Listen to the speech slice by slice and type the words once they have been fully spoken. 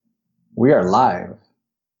We are live.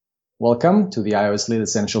 Welcome to the iOS Lead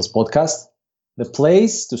Essentials podcast, the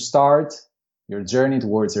place to start your journey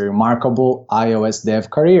towards a remarkable iOS dev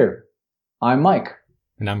career. I'm Mike.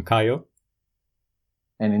 And I'm Kayo.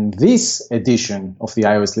 And in this edition of the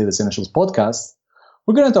iOS Lead Essentials podcast,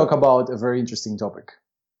 we're going to talk about a very interesting topic.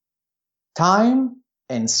 Time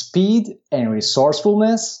and speed and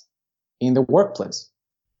resourcefulness in the workplace.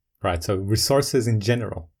 Right, so resources in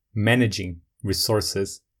general, managing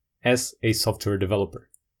resources as a software developer.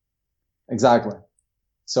 Exactly.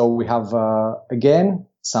 So we have, again,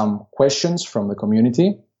 some questions from the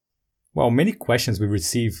community. Well, many questions we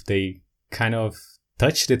receive, they kind of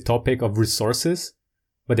touch the topic of resources,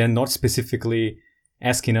 but they're not specifically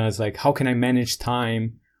asking us like, how can I manage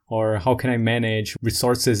time? Or how can I manage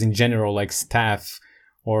resources in general, like staff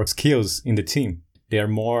or skills in the team? They are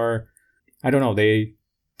more, I don't know, they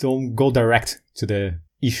don't go direct to the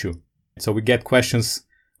issue. So we get questions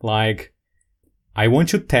like, I want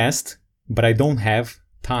to test, but I don't have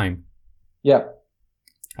time. Yeah.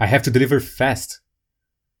 I have to deliver fast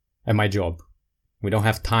at my job. We don't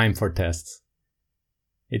have time for tests.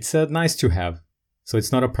 It's nice to have, so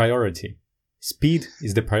it's not a priority. Speed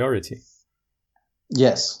is the priority.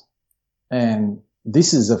 Yes. And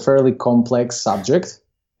this is a fairly complex subject.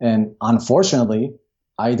 And unfortunately,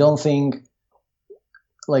 I don't think,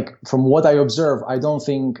 like from what I observe, I don't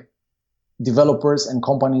think developers and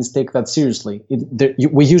companies take that seriously.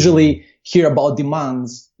 We usually hear about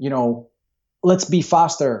demands, let's be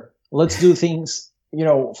faster. Let's do things,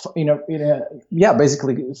 basically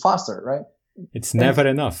faster, right? It's never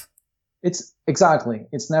enough. It's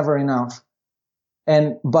never enough.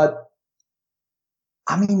 But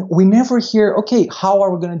I mean, we never hear, okay, how are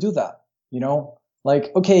we going to do that?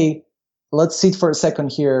 Okay, let's sit for a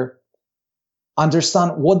second here.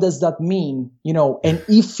 Understand what does that mean, and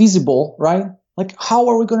if feasible, right? Like, how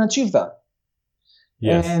are we going to achieve that?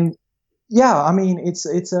 Yes. And yeah, I mean, it's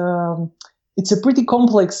a pretty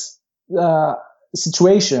complex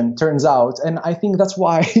situation, turns out, and I think that's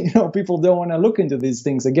why people don't want to look into these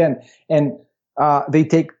things again, and they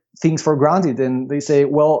take things for granted, and they say,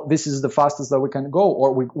 well, this is the fastest that we can go,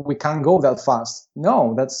 or we can't go that fast.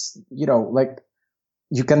 No, that's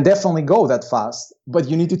you can definitely go that fast, but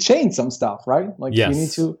you need to change some stuff, right? Like yes. You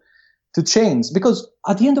need to change, because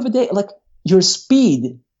at the end of the day, like your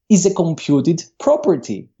speed is a computed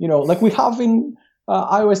property, like we have in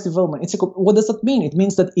iOS development. What does that mean? It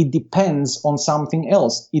means that it depends on something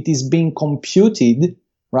else. It is being computed,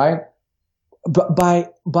 right? By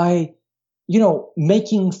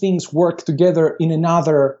making things work together in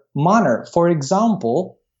another manner. For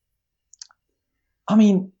example, I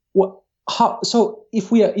mean, so if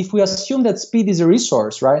we assume that speed is a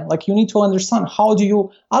resource, right? Like you need to understand, how do you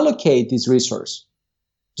allocate this resource?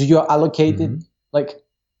 Do you allocate it like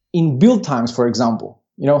in build times, for example?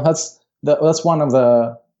 That's one of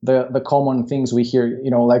the common things we hear.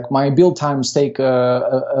 Like my build times take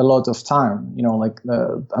a lot of time.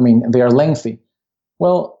 They are lengthy.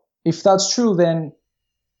 Well, if that's true, then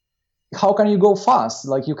how can you go fast?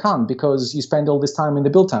 Like you can't, because you spend all this time in the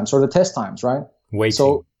build times or the test times, right? Waiting.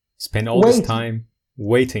 So spend all this time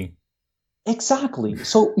waiting. Exactly.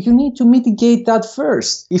 So you need to mitigate that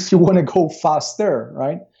first if you want to go faster,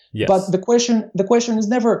 right? Yes. But the question is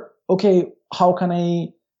never, okay, how can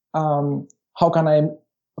I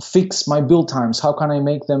fix my build times? How can I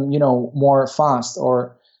make them, more fast?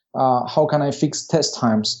 Or how can I fix test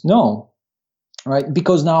times? No, right?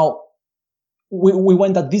 Because now we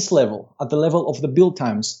went at this level, at the level of the build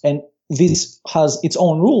times, and this has its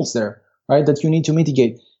own rules there, right? That you need to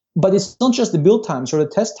mitigate. But it's not just the build times or the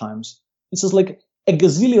test times. It's just like a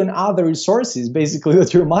gazillion other resources, basically,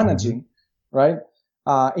 that you're managing, right?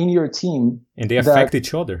 In your team. And they affect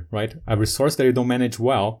each other, right? A resource that you don't manage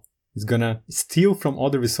well is going to steal from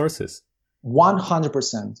other resources.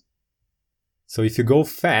 100%. So if you go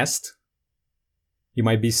fast, you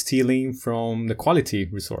might be stealing from the quality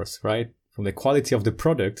resource, right? From the quality of the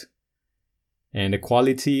product and the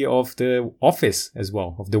quality of the office as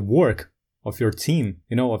well, of the work of your team,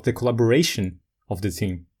 of the collaboration of the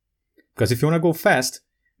team. Because if you want to go fast,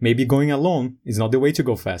 maybe going alone is not the way to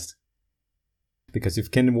go fast. Because if you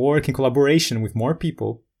can work in collaboration with more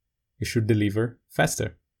people, you should deliver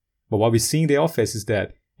faster. But what we see in the office is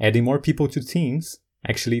that adding more people to teams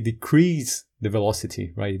actually decrease the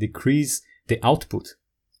velocity, right? Decrease the output.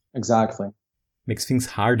 Exactly. Makes things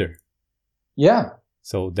harder. Yeah.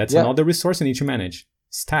 So that's another resource you need to manage.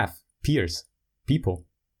 Staff, peers, people.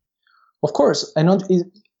 Of course. And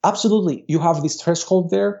absolutely, you have this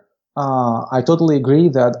threshold there. I totally agree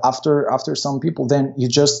that after some people, then you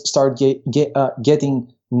just start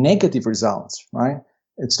getting negative results, right?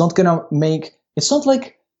 It's not gonna make. It's not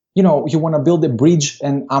like, you want to build a bridge,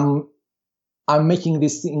 and I'm making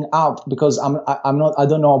this thing up because I'm not. I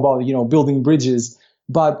don't know about building bridges,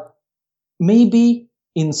 but maybe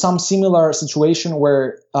in some similar situation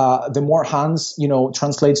where the more hands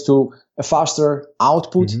translates to a faster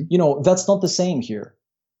output. Mm-hmm. That's not the same here,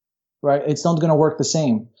 right? It's not gonna work the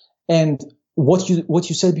same. And what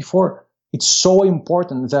you said before, it's so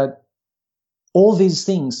important that all these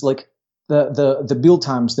things, like the build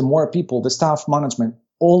times, the more people, the staff management,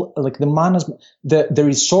 all like the management, the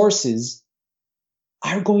resources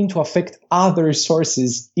are going to affect other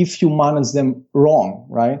resources if you manage them wrong,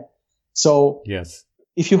 right? So Yes.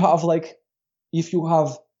 if you have,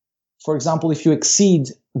 for example, if you exceed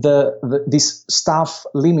this staff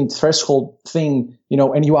limit threshold thing,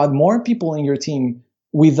 and you add more people in your team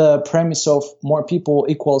with the premise of more people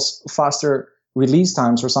equals faster release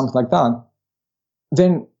times or something like that,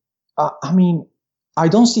 then I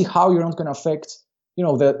don't see how you're not going to affect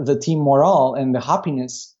the team morale and the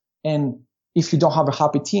happiness. And if you don't have a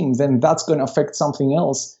happy team, then that's going to affect something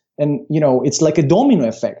else. And it's like a domino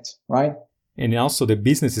effect, right? And also the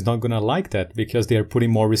business is not going to like that because they are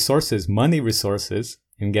putting more resources, money resources,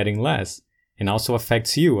 and getting less. And also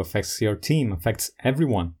affects you, affects your team, affects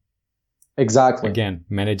everyone. Exactly. Again,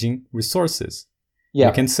 managing resources. Yeah.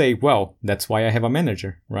 You can say, well, that's why I have a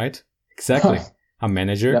manager, right? Exactly. A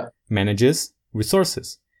manager manages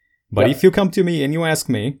resources. But if you come to me and you ask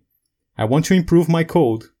me, I want to improve my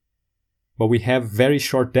code, but we have very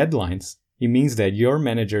short deadlines, it means that your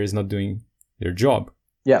manager is not doing their job.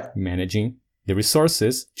 Yeah. Managing the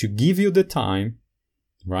resources to give you the time,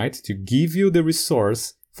 right? To give you the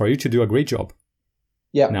resource for you to do a great job.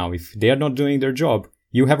 Yeah. Now, if they are not doing their job,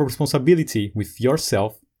 you have a responsibility with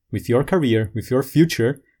yourself, with your career, with your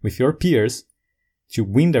future, with your peers to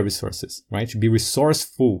win the resources, right? To be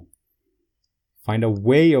resourceful. Find a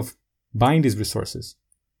way of buying these resources,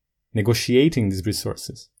 negotiating these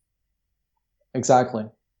resources. Exactly.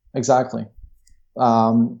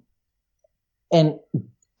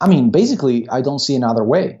 And basically, I don't see another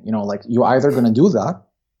way. You're either going to do that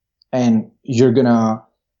and you're going to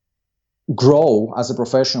grow as a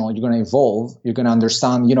professional, you're going to evolve, you're going to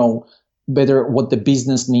understand, better what the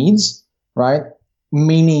business needs, right?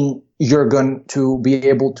 Meaning you're going to be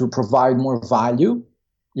able to provide more value.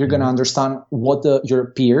 You're going to understand what your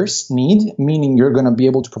peers need, meaning you're going to be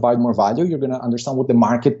able to provide more value. You're going to understand what the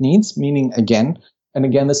market needs, meaning again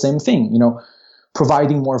the same thing,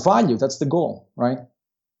 providing more value. That's the goal, right?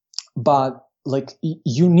 But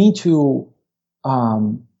you need to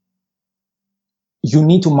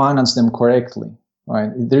manage them correctly,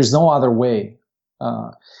 right? There's no other way.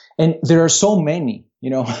 And there are so many,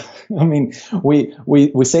 we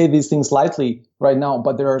say these things lightly right now,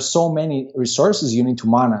 but there are so many resources you need to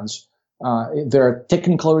manage. There are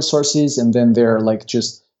technical resources, and then there are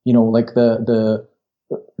the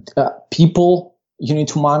people you need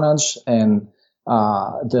to manage, and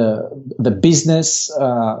the business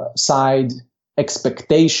side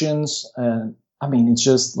expectations. And it's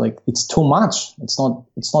just it's too much. It's not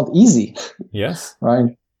easy. Yes.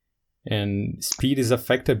 Right. And speed is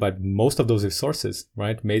affected by most of those resources,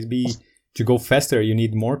 right? Maybe to go faster, you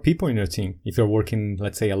need more people in your team. If you're working,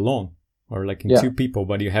 let's say, alone or in 2 people,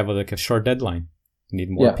 but you have a short deadline, you need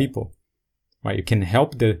more people, right? You can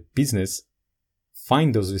help the business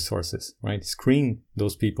find those resources, right? Screen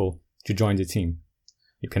those people to join the team.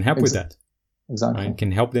 You can help with that. Exactly. Right? You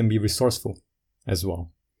can help them be resourceful as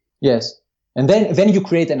well. Yes. And then you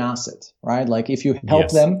create an asset, right? If you help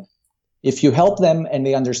them, and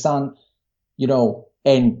they understand,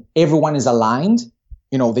 and everyone is aligned,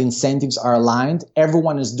 the incentives are aligned,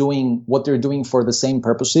 everyone is doing what they're doing for the same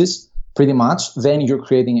purposes, pretty much, then you're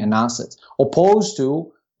creating an asset. Opposed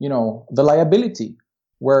to, the liability,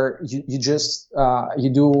 where you just,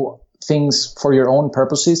 you do things for your own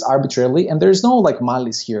purposes arbitrarily, and there's no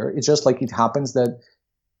malice here. It's just it happens that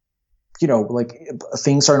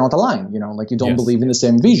things are not aligned, you don't believe in the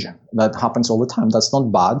same vision. That happens all the time. That's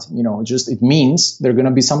not bad. It means there are going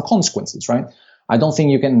to be some consequences, right? I don't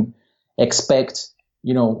think you can expect,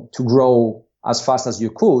 to grow as fast as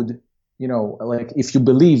you could, if you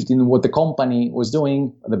believed in what the company was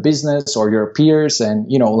doing, the business or your peers, and,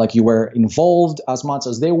 you were involved as much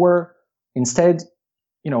as they were. Instead,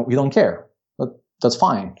 you don't care, but that's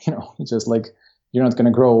fine. It's just you're not going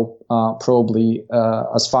to grow, probably,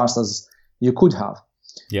 as fast as you could have.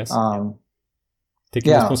 Yes.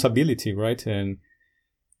 Taking responsibility, right? And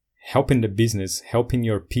helping the business, helping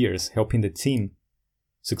your peers, helping the team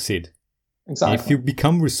succeed. Exactly. And if you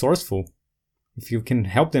become resourceful, if you can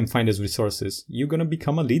help them find those resources, you're going to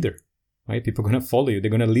become a leader, right? People are going to follow you. They're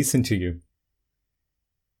going to listen to you.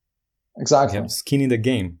 exactly. You have skin in the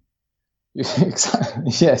game.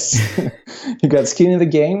 Exactly. Yes, you got skin in the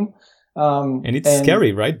game. And it's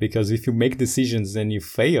scary, right? Because if you make decisions and you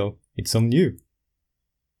fail, it's on you.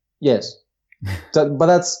 Yes, but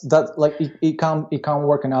that's like it can't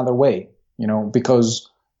work another way, because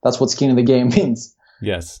that's what skin in the game means.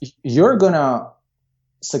 Yes, you're gonna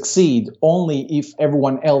succeed only if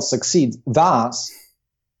everyone else succeeds. Thus,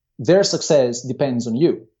 their success depends on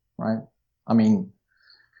you, right? I mean,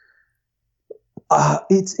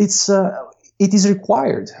 it is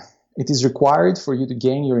required. It is required for you to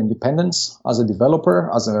gain your independence as a developer,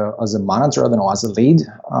 as a manager, I don't know, as a lead,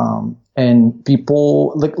 and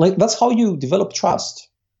people like that's how you develop trust.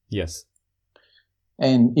 Yes.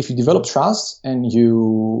 And if you develop trust and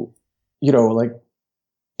you're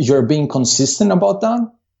being consistent about that,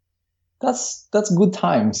 that's good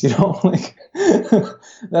times, like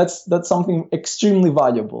that's something extremely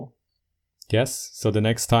valuable. Yes. So the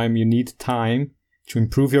next time you need time to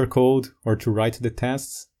improve your code or to write the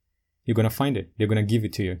tests, you're going to find it. They're going to give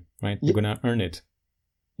it to you, right? You're going to earn it.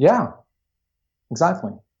 Yeah,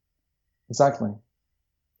 exactly.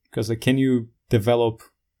 Because can you develop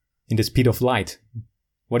in the speed of light?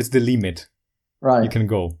 What is the limit you can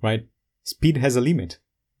go, right? Speed has a limit.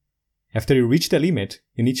 After you reach the limit,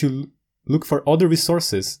 you need to look for other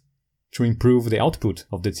resources to improve the output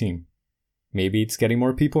of the team. Maybe it's getting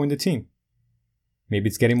more people in the team. Maybe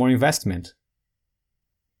it's getting more investment.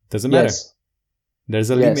 Doesn't matter. Yes. There's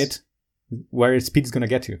a limit where speed is going to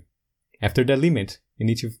get you. After that limit, you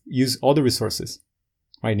need to use other resources.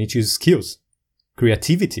 Right? You need to use skills,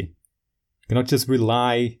 creativity. You cannot just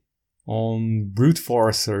rely on brute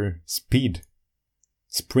force or speed,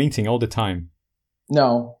 sprinting all the time.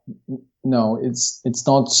 No, it's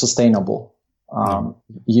not sustainable.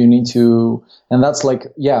 You need to, and that's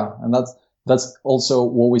and that's also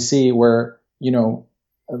what we see where, the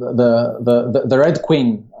Red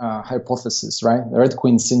Queen hypothesis, right? The Red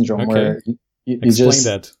Queen syndrome, where you explain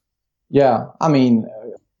that. Yeah, I mean,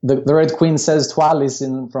 the Red Queen says to Alice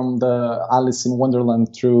from the Alice in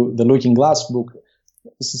Wonderland through the Looking Glass book,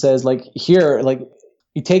 says here,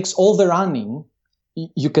 it takes all the running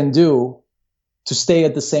you can do to stay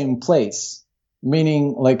at the same place,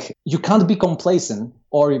 meaning you can't be complacent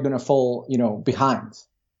or you're gonna fall, behind.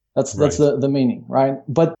 That's the meaning, right?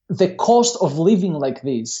 But the cost of living like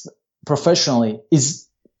this professionally is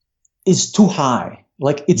too high.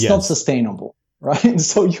 It's not sustainable, right?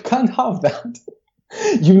 So you can't have that.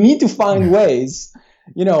 You need to find ways,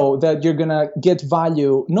 that you're gonna get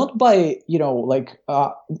value, not by,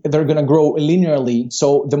 they're gonna grow linearly.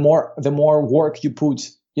 So the more work you put,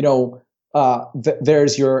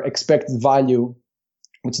 there's your expected value,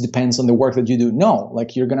 which depends on the work that you do. No,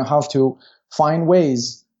 you're gonna have to find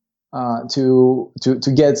ways to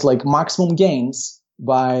get maximum gains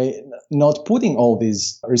by not putting all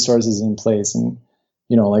these resources in place, and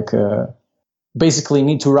basically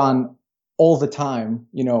need to run all the time,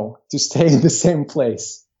 to stay in the same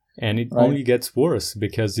place. And it only gets worse,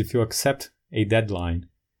 because if you accept a deadline,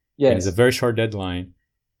 and it's a very short deadline,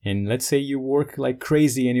 and let's say you work like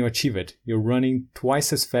crazy and you achieve it, you're running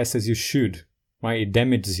twice as fast as you should, right? It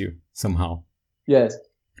damages you somehow. Yes.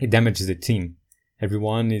 It damages the team.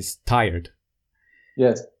 Everyone is tired.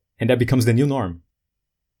 Yes. And that becomes the new norm,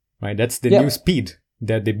 right? That's the new speed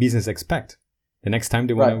that the business expect. The next time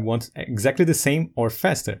they want exactly the same or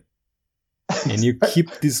faster. And you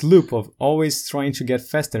keep this loop of always trying to get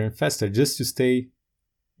faster and faster just to stay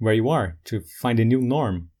where you are, to find a new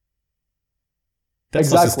norm.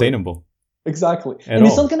 That's not sustainable. Exactly. And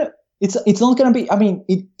it's not gonna... It's not going to be, I mean,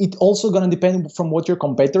 it also going to depend from what your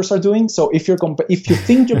competitors are doing. So if you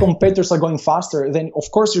think your competitors are going faster, then of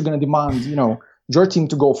course you're going to demand, your team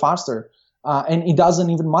to go faster. And it doesn't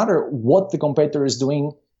even matter what the competitor is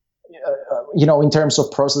doing, in terms of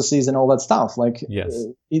processes and all that stuff.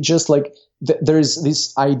 It just there's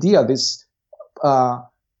this idea, this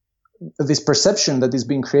perception that is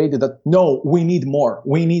being created that, no, we need more,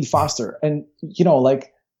 we need faster. And, you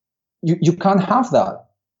can't have that.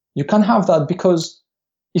 You can't have that, because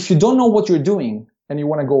if you don't know what you're doing and you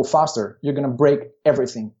want to go faster, you're going to break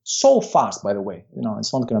everything so fast, by the way.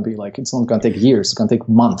 It's not going to be it's not going to take years. It's going to take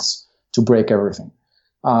months to break everything.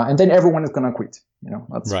 And then everyone is going to quit.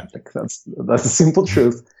 That's right. That's the simple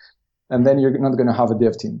truth. And then you're not going to have a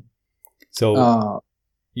dev team. So,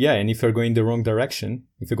 and if you're going the wrong direction,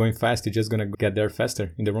 if you're going fast, you're just going to get there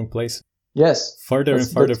faster in the wrong place. Yes. Further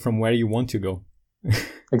and further from where you want to go.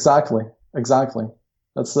 Exactly.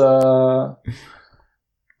 That's the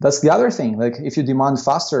other thing. If you demand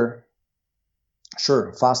faster,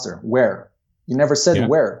 sure, faster. Where? You never said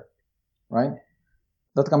where, right?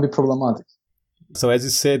 That can be problematic. So as you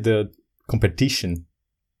said, competition.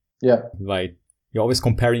 Yeah. Like you're always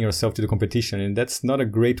comparing yourself to the competition, and that's not a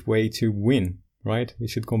great way to win, right? You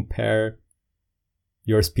should compare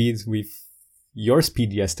your speed with your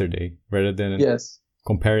speed yesterday rather than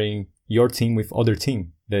comparing your team with other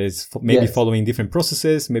team that is maybe following different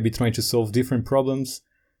processes, maybe trying to solve different problems.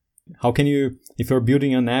 How can you, if you're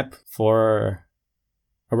building an app for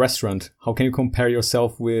a restaurant, how can you compare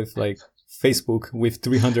yourself with like Facebook with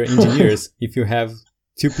 300 engineers if you have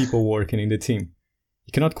 2 people working in the team?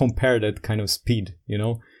 You cannot compare that kind of speed, you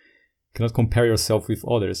know? You cannot compare yourself with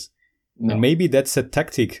others. No. And maybe that's a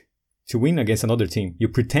tactic to win against another team. You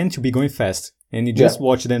pretend to be going fast and you just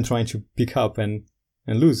watch them trying to pick up and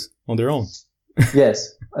lose on their own.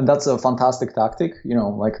 Yes. And that's a fantastic tactic, you know,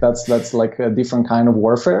 like that's like a different kind of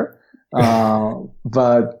warfare.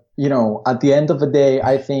 But, you know, at the end of the day,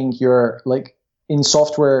 I think you're like in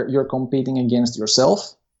software, you're competing against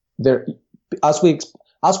yourself. There, as we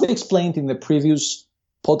explained in the previous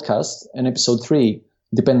podcast in episode 3,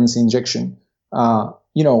 dependency injection,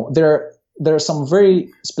 you know, there are some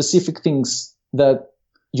very specific things that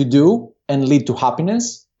you do and lead to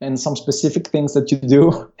happiness, and some specific things that you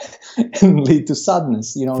do and lead to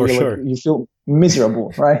sadness. You know, For sure. Like, you feel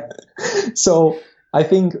miserable, right? So I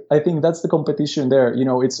think that's the competition there. You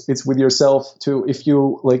know, it's with yourself too. If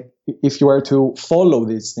you are to follow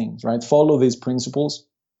these things, right? Follow these principles,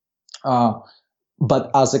 but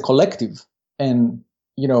as a collective. And,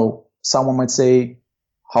 you know, someone might say,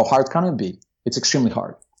 how hard can it be? It's extremely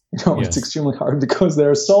hard. You know, It's extremely hard because there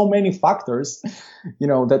are so many factors, you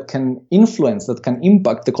know, that can influence, that can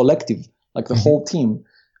impact the collective, like the whole team.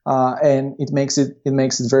 And it makes it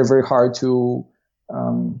very, very hard to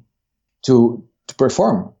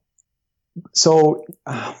perform. So,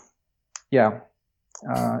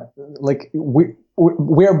 like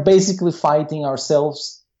we are basically fighting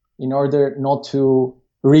ourselves in order not to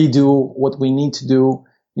redo what we need to do,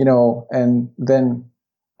 you know, and then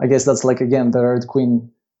I guess that's like, again, the Red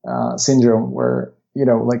Queen syndrome, where, you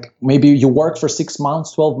know, like maybe you work for 6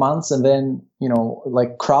 months, 12 months, and then, you know,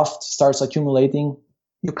 like craft starts accumulating.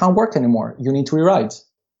 You can't work anymore. You need to rewrite.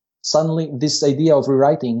 Suddenly this idea of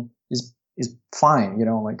rewriting is fine, you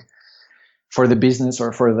know, like for the business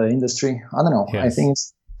or for the industry. I don't know. Yes. I think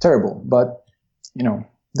it's terrible, but, you know,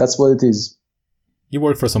 that's what it is. You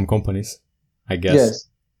work for some companies, I guess.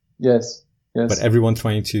 Yes. But everyone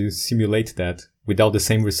trying to simulate that without the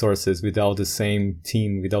same resources, without the same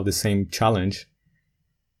team, without the same challenge,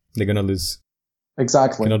 they're going to lose.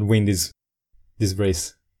 Exactly. You cannot win this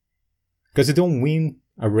race. Because you don't win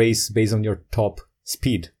a race based on your top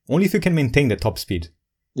speed. Only if you can maintain the top speed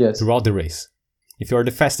throughout the race. If you are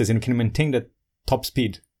the fastest and you can maintain that top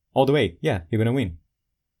speed all the way, you're going to win.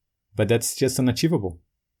 But that's just unachievable.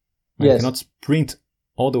 You cannot sprint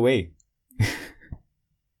all the way.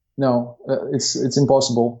 No, it's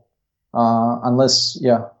impossible. Unless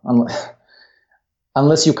you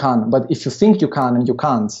can. But if you think you can and you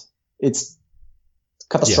can't, it's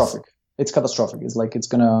catastrophic. Yes. It's catastrophic. It's like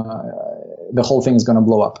the whole thing is gonna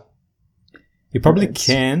blow up. You probably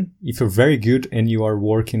can if you're very good and you are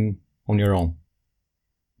working on your own.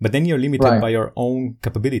 But then you're limited by your own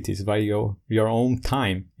capabilities, by your own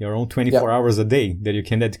time, your own 24 hours a day that you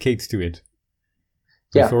can dedicate to it.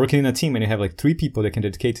 If you're working in a team and you have like 3 people that can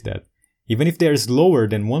dedicate to that, even if they're slower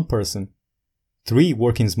than 1 person, 3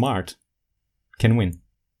 working smart can win.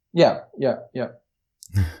 Yeah.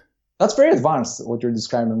 That's very advanced, what you're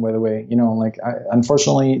describing, by the way. You know, like,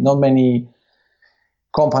 unfortunately, not many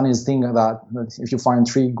companies think that if you find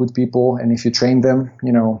 3 good people and if you train them,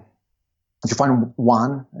 you know, if you find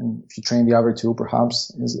 1 and if you train the other 2,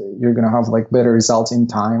 perhaps you're going to have like better results in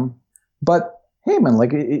time. But hey, man,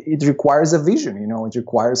 like it requires a vision, you know, it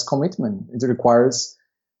requires commitment. It requires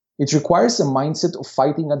a mindset of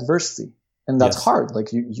fighting adversity. And that's hard.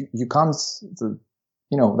 Like you can't,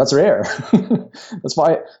 you know, that's rare. That's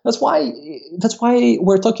why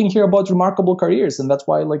we're talking here about remarkable careers. And that's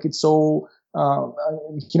why like it's so,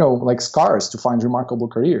 you know, like scarce to find remarkable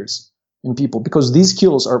careers in people, because these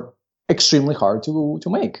skills are extremely hard to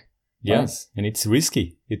make. Yes. Right? And it's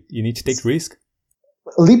risky. You need to take risk.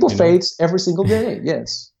 Leap of faith every single day.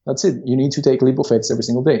 Yes, that's it. You need to take leap of faith every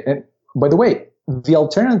single day. And by the way, the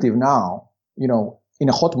alternative now, you know, in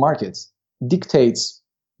a hot market dictates,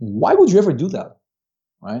 why would you ever do that?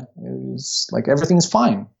 Right? It's like everything's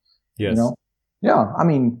fine. Yes. You know? Yeah. I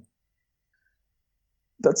mean,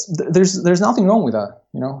 there's nothing wrong with that.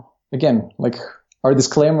 You know, again, like our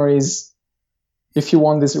disclaimer is, if you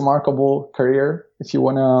want this remarkable career, if you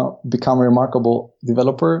want to become a remarkable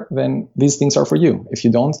developer, then these things are for you. If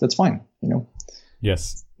you don't, that's fine. You know?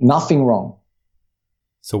 Yes. Nothing wrong.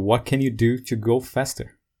 So what can you do to go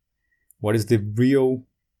faster? what is the real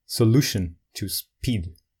solution to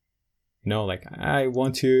speed. Like I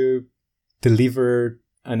want to deliver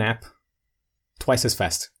an app twice as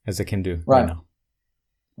fast as I can do right now.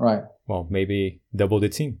 Right. Well, maybe double the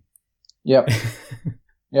team. Yep.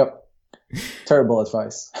 Yep. Terrible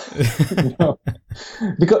advice.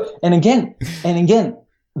 Because and again,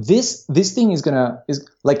 this thing is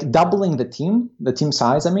like doubling the team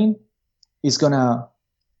size. I mean, is gonna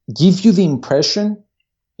give you the impression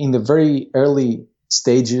in the very early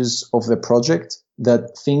stages of the project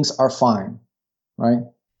that things are fine, right?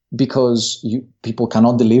 Because people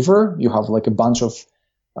cannot deliver. You have like a bunch of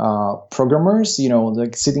programmers,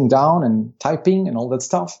 like sitting down and typing and all that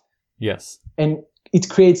stuff. Yes. And it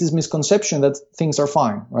creates this misconception that things are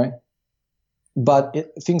fine, right? But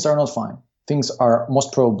things are not fine. Things are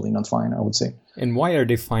most probably not fine, I would say. And why are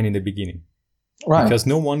they fine in the beginning? Right. Because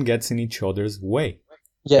no one gets in each other's way.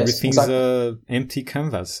 Yes, everything's exactly. a empty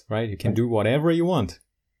canvas, right? You can do whatever you want.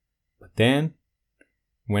 But then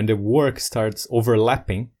when the work starts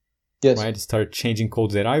overlapping, yes. right? Start changing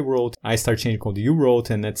code that I wrote, I start changing code you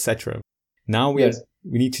wrote, and etc. Now we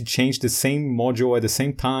need to change the same module at the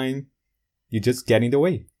same time. You just get in the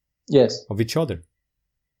way of each other.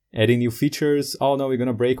 Adding new features. Oh no, we're going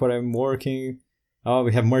to break what I'm working. Oh,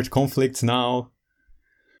 we have merge conflicts now.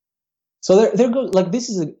 So there goes, like this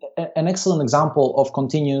is an excellent example of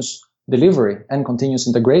continuous delivery and continuous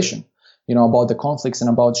integration, about the conflicts and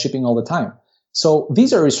about shipping all the time. So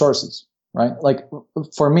these are resources, right? Like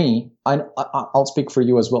for me, I'll speak for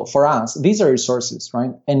you as well. For us, these are resources,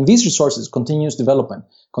 right? And these resources, continuous development,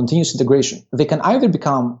 continuous integration, they can either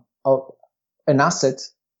become an asset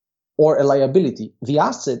or a liability. The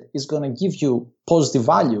asset is going to give you positive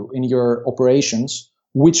value in your operations,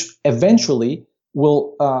 which eventually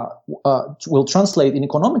will translate in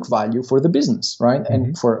economic value for the business, right? Mm-hmm.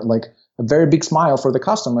 And for like a very big smile for the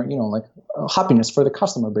customer, like happiness for the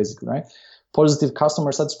customer, basically, right? Positive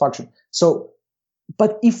customer satisfaction. So,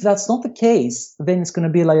 but if that's not the case, then it's going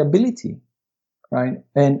to be a liability, right?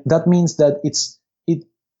 And that means that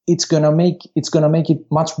it's going to make it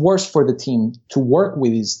much worse for the team to work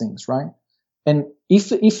with these things, right? And if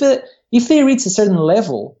they reach a certain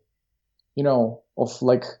level, of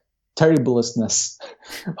like terribleness,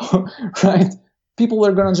 right? People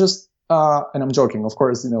are gonna just, and I'm joking, of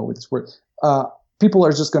course, with this word. People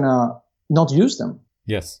are just gonna not use them.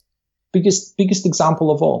 Yes. Biggest example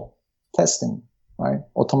of all, testing, right?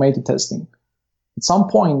 Automated testing. At some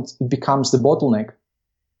point, it becomes the bottleneck,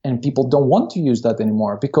 and people don't want to use that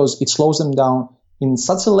anymore because it slows them down in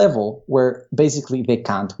such a level where basically they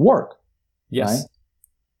can't work. Yes. Right?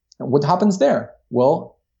 And what happens there?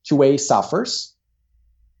 Well, QA suffers,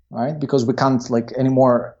 right? Because we can't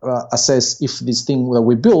anymore assess if this thing that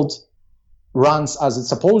we built runs as it's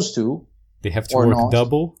supposed to. They have to work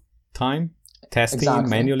double time testing,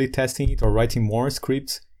 manually testing it, or writing more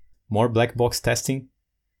scripts, more black box testing.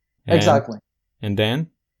 Exactly. And then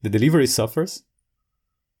the delivery suffers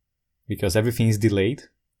because everything is delayed.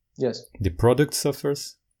 Yes. The product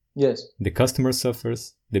suffers. Yes. The customer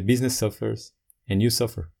suffers. The business suffers. And you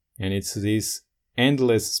suffer. And it's this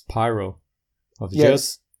endless spiral of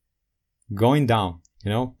just going down,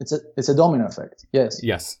 It's a domino effect. Yes.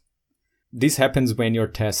 Yes. This happens when your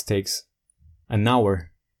test takes an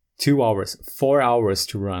hour, 2 hours, 4 hours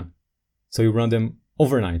to run. So you run them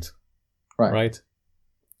overnight. Right?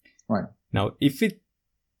 Right. Now, if it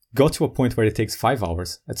got to a point where it takes 5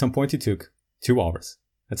 hours, at some point it took 2 hours.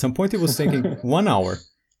 At some point it was taking 1 hour.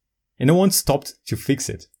 And no one stopped to fix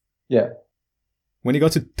it. Yeah. When it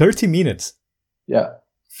got to 30 minutes. Yeah.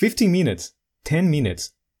 15 minutes. 10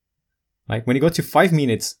 minutes. Like when it got to 5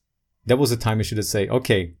 minutes, that was the time you should have said,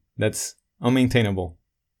 okay, that's unmaintainable.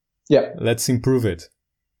 Yeah. Let's improve it.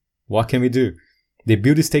 What can we do? The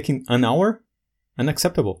build is taking an hour?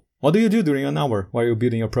 Unacceptable. What do you do during an hour while you're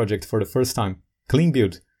building a project for the first time? Clean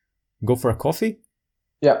build. Go for a coffee?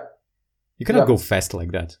 Yeah. You cannot go fast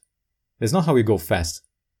like that. That's not how you go fast.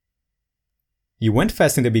 You went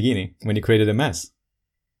fast in the beginning when you created a mess.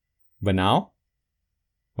 But now,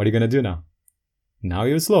 what are you going to do now? Now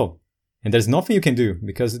you're slow. And there's nothing you can do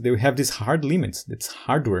because they have these hard limits. It's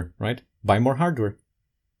hardware, right? Buy more hardware.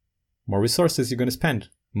 More resources you're going to spend.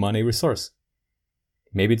 Money, resource.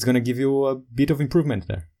 Maybe it's going to give you a bit of improvement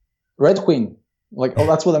there. Red Queen.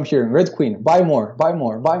 That's what I'm hearing. Red Queen. Buy more, buy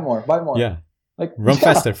more, buy more, buy more. Yeah. Run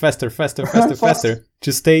faster.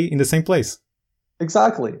 Just stay in the same place.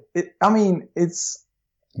 Exactly. It's...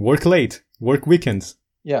 Work late. Work weekends.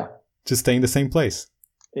 Yeah. Just stay in the same place.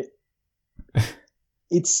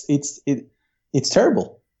 It's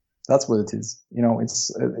terrible. That's what it is.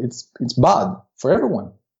 It's bad for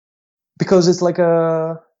everyone because it's like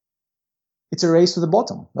it's a race to the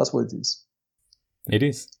bottom. That's what it is. It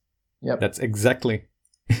is. Yeah. That's exactly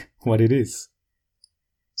what it is.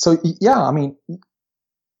 So yeah, I mean,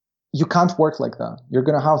 you can't work like that. You're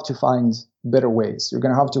going to have to find better ways. You're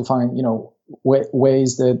going to have to find,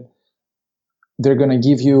 ways that they're going to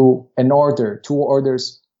give you an order, 2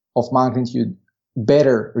 orders of magnitude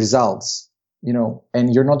better results,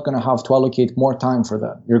 and you're not going to have to allocate more time for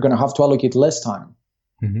that. You're going to have to allocate less time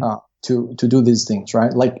to do these things,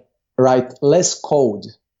 right? Like write less code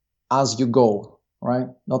as you go, right?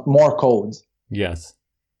 Not more code. Yes.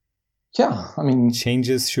 Yeah, I mean,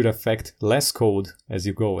 changes should affect less code as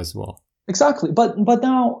you go as well. Exactly. But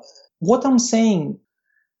now what I'm saying,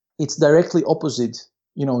 it's directly opposite,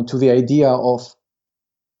 to the idea of,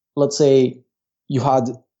 let's say you had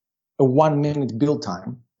a 1 minute build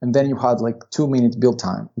time, and then you had like 2 minutes build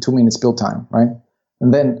time, right?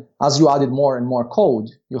 And then as you added more and more code,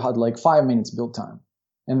 you had like 5 minutes build time.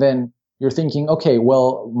 And then you're thinking, okay,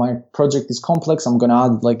 well, my project is complex. I'm going to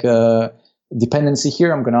add like a dependency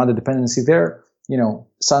here. I'm going to add a dependency there.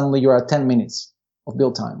 Suddenly you're at 10 minutes of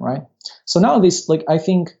build time, right? So now this, like, I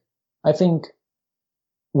think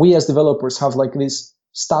we as developers have like this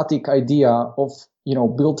static idea of,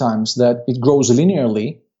 build times, that it grows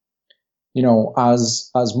linearly,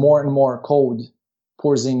 as more and more code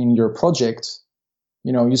pours in your project.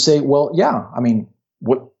 You say, well, yeah, I mean,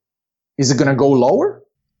 what is it going to go lower?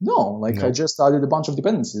 No, no. I just added a bunch of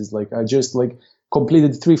dependencies. Like I just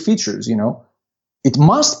completed 3 features, it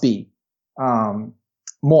must be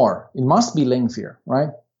more, it must be lengthier, right?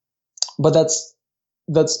 But that's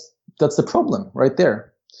the problem right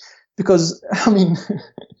there. Because, I mean,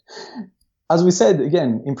 as we said,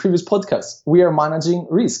 again, in previous podcasts, we are managing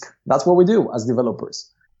risk. That's what we do as developers.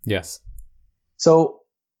 Yes. So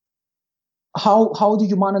how do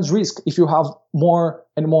you manage risk if you have more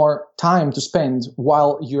and more time to spend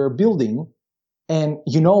while you're building? And,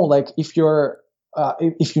 if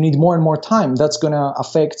you need more and more time, that's going to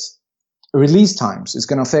affect release times. It's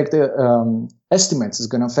going to affect estimates. It's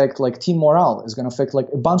going to affect like team morale. It's going to affect like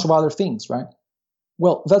a bunch of other things, right?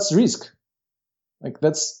 Well, that's risk. Like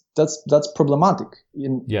that's problematic.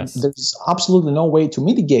 Yes. There's absolutely no way to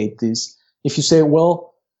mitigate this. If you say,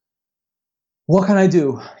 well, what can I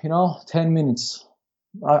do? 10 minutes.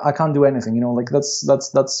 I can't do anything. That's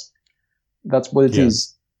what it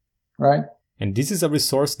is, right? And this is a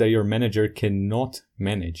resource that your manager cannot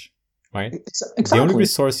manage, right? Exactly. The only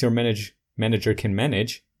resource your manager can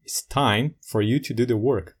manage is time for you to do the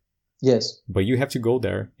work. Yes. But you have to go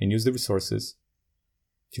there and use the resources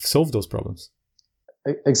to solve those problems.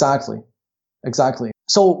 Exactly.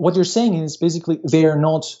 So what you're saying is basically they are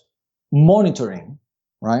not monitoring,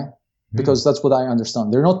 right? Because that's what I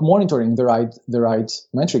understand. They're not monitoring the right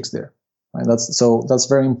metrics there, right? That's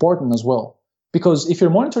very important as well. Because if you're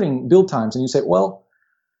monitoring build times and you say, well,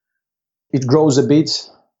 it grows a bit,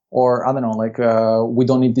 or I don't know, we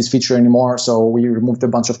don't need this feature anymore, so we removed a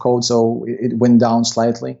bunch of code, so it went down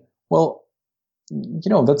slightly. Well,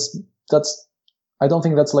 that's I don't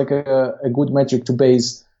think that's like a good metric to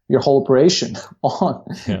base your whole operation on.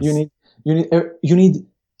 Yes. You need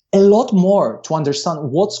a lot more to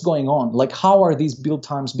understand what's going on. Like, how are these build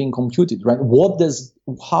times being computed, right?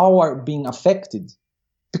 How are being affected?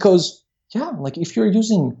 Because if you're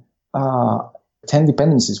using 10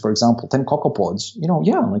 dependencies, for example, 10 CocoaPods,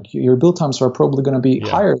 your build times are probably going to be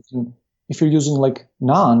higher than if you're using like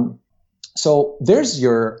none. So there's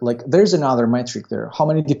another metric there. How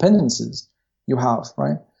many dependencies you have,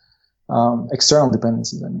 right? External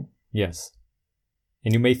dependencies, I mean. Yes.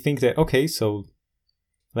 And you may think that, okay, so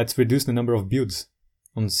let's reduce the number of builds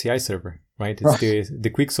on the CI server, right? It's the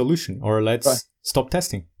quick solution. Or let's stop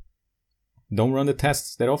testing. Don't run the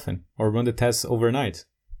tests that often, or run the tests overnight.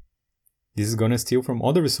 This is going to steal from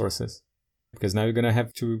other resources, because now you're going to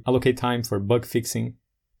have to allocate time for bug fixing.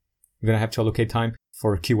 You're going to have to allocate time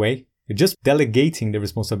for QA. You're just delegating the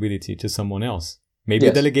responsibility to someone else. Maybe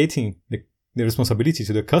you're delegating the responsibility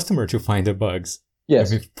to the customer to find the bugs.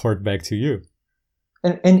 Yes. And report back to you.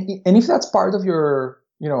 And if that's part of your,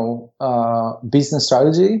 business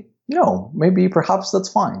strategy, maybe perhaps that's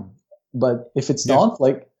fine. But if it's not,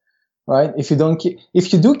 right? If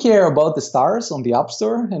you do care about the stars on the App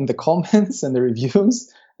Store and the comments and the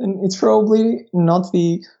reviews, then it's probably not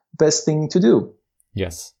the best thing to do.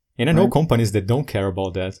 Yes. And I know companies that don't care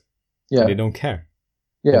about that. Yeah. They don't care.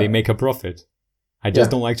 Yeah. They make a profit. I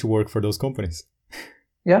just don't like to work for those companies.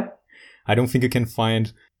 Yeah. I don't think you can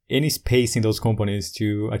find any space in those companies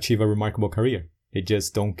to achieve a remarkable career. They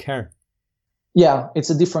just don't care. Yeah, it's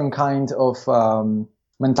a different kind of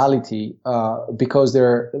mentality because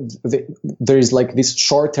there is like this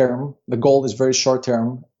short term. The goal is very short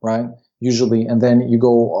term, right? usually, and then you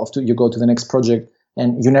go to the next project,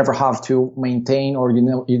 and you never have to maintain, or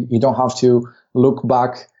you don't have to look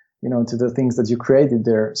back, to the things that you created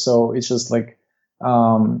there. So it's just like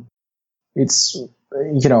it's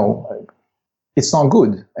it's not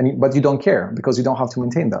good, but you don't care because you don't have to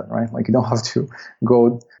maintain that, right? Like you don't have to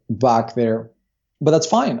go back there, but that's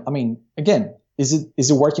fine. I mean, again, is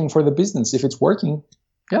it working for the business? If it's working,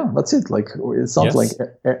 yeah, that's it. Like it's not like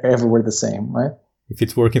everywhere the same, right? If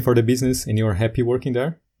it's working for the business and you're happy working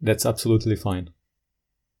there, that's absolutely fine.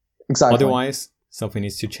 Exactly. Otherwise, something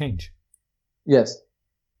needs to change. Yes,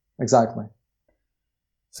 exactly.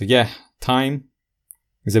 So yeah, time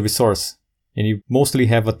is a resource, and you mostly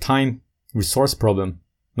have a time resource problem,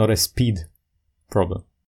 not a speed problem.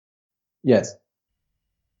 Yes.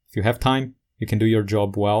 If you have time, you can do your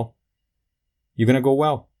job well. You're going to go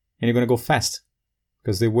well, and you're going to go fast,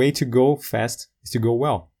 because the way to go fast is to go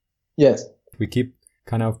well. Yes. We keep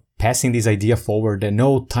kind of passing this idea forward that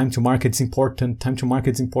no, time to market is important.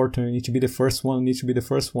 You need to be the first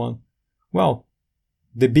one. Well,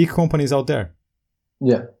 the big companies out there.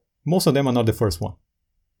 Yeah. Most of them are not the first one.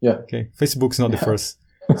 Yeah. Okay. Facebook's not the first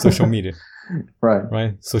social media.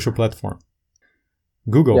 Right. Social platform.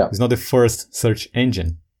 Google is not the first search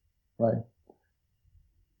engine. Right.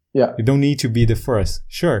 Yeah. You don't need to be the first.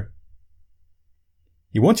 Sure.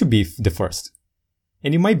 You want to be the first.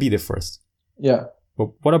 And you might be the first. Yeah.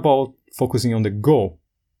 But what about focusing on the goal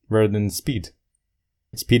rather than speed?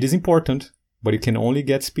 Speed is important, but you can only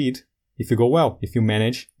get speed if you go well, if you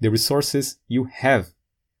manage the resources you have.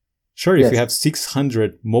 Sure, if you have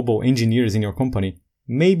 600 mobile engineers in your company,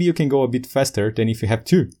 maybe you can go a bit faster than if you have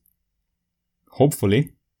 2.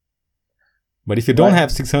 Hopefully. But if you don't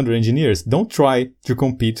have 600 engineers, don't try to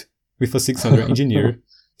compete with a 600 engineer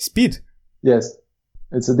speed. Yes.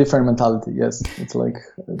 It's a different mentality. Yes. It's like,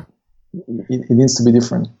 it needs to be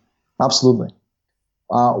different. Absolutely.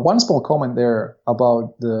 One small comment there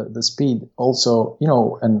about the speed also,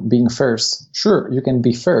 and being first. Sure, you can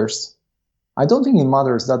be first. I don't think it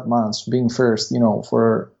matters that much being first,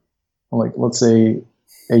 for like, let's say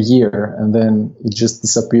a year, and then it just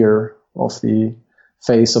disappear off the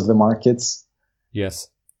face of the markets. Yes.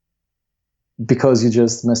 Because you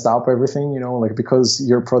just messed up everything, like because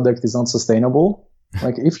your product is unsustainable.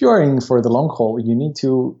 Like if you are in for the long haul, you need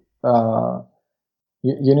to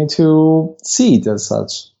you need to see it as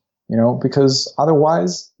such, because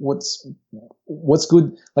otherwise what's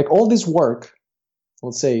good, like all this work,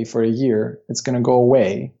 let's say for a year, it's going to go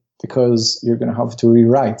away because you're going to have to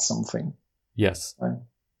rewrite something. Yes. Right?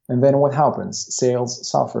 And then what happens? Sales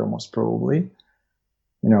suffer most probably.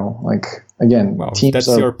 Like again, well, if that's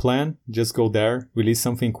your plan, just go there, release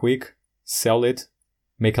something quick, sell it,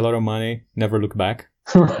 make a lot of money, never look back.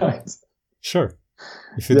 Right. Sure.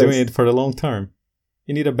 If you're doing it for the long term,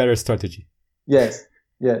 you need a better strategy. Yes,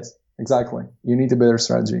 exactly. You need a better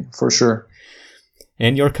strategy, for sure.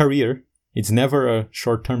 And your career, it's never a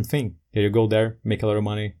short-term thing. You go there, make a lot of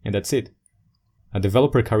money, and that's it. A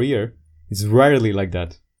developer career is rarely like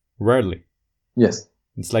that. Rarely. Yes.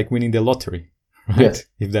 It's like winning the lottery, right? Yes.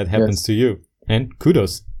 If that happens to you. And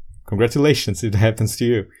kudos. Congratulations if that happens to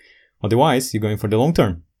you. Otherwise, you're going for the long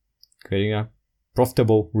term. Creating a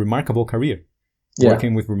profitable, remarkable career.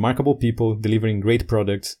 Working with remarkable people, delivering great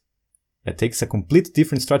products. That takes a complete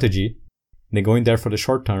different strategy than going there for the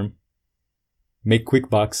short term, make quick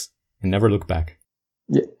bucks, and never look back.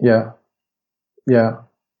 Yeah.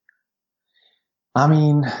 I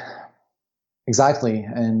mean, exactly.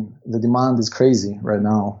 And the demand is crazy right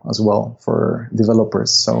now as well for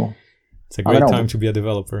developers. So it's a great time to be a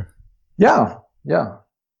developer. Yeah.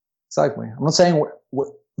 Exactly. I'm not saying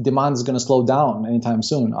demand is going to slow down anytime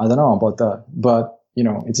soon. I don't know about that, but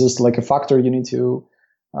it's just like a factor you need to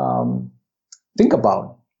think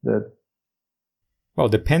about. That. Well,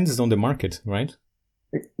 depends on the market, right?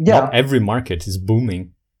 Yeah. Not every market is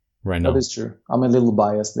booming right now. That is true. I'm a little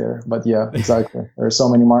biased there, but yeah, exactly. There are so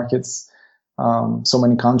many markets, so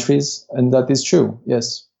many countries, and that is true.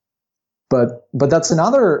 Yes. But that's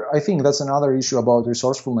another issue about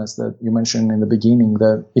resourcefulness that you mentioned in the beginning,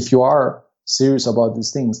 that if you are serious about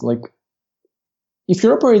these things, like if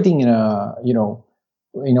you're operating in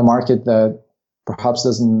a market that perhaps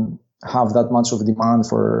doesn't have that much of a demand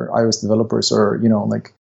for iOS developers, or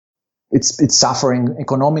like it's suffering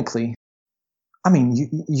economically, I mean,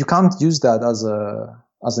 you can't use that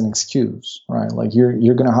as an excuse, right? Like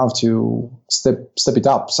you're gonna have to step it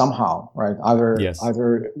up somehow, right?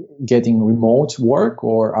 Either getting remote work,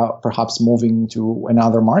 or perhaps moving to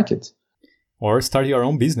another market, or start your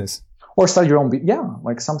own business,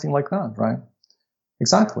 like something like that, right?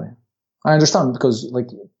 Exactly. I understand because, like,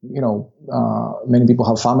 many people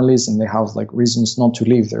have families and they have like reasons not to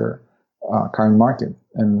leave their current market,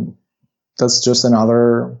 and that's just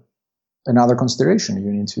another consideration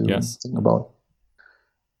you need to think about.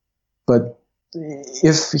 But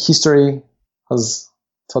if history has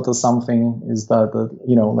taught us something, is that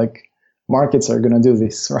like markets are gonna do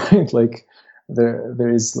this, right? Like there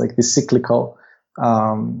is like this cyclical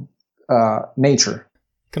nature.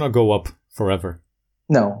 Cannot go up forever.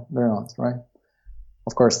 No, they're not, right?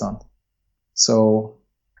 Of course not. So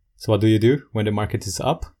what do you do when the market is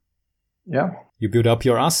up? Yeah. You build up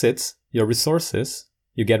your assets, your resources.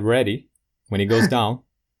 You get ready. When it goes down,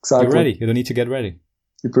 exactly. You're ready. You don't need to get ready.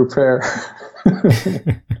 You prepare.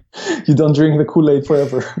 You don't drink the Kool-Aid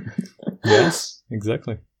forever. Yes,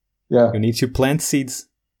 exactly. Yeah. You need to plant seeds.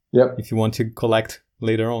 Yep. If you want to collect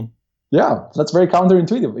later on. Yeah, that's very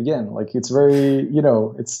counterintuitive. Again, like it's very,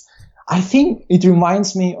 I think it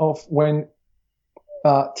reminds me of when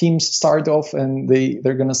teams start off and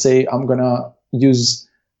they're going to say, I'm going to use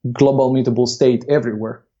global mutable state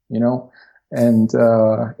everywhere, and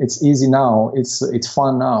it's easy now. It's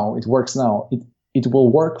fun now. It works now. It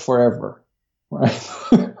will work forever, right?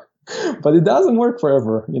 But it doesn't work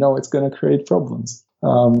forever. It's going to create problems.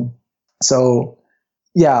 So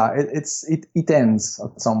yeah, it ends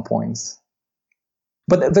at some points.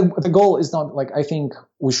 But the goal is not like, I think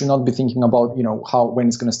we should not be thinking about, when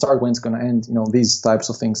it's going to start, when it's going to end, these types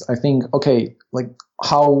of things. I think, okay, like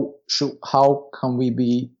how can we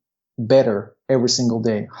be better every single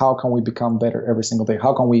day? How can we become better every single day?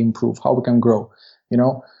 How can we improve? How we can grow,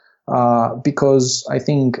 because I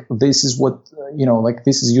think this is what, like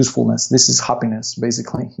this is usefulness. This is happiness,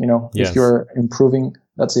 basically, Yes. If you're improving,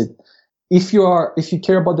 that's it. If you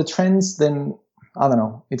care about the trends, then I don't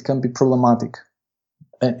know, it can be problematic.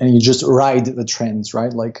 And you just ride the trends,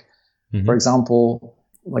 right? Like, for example,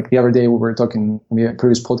 like the other day we were talking in the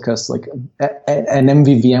previous podcast, like an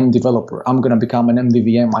MVVM developer. I'm going to become an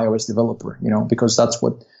MVVM iOS developer, because that's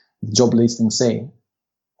what the job listings say.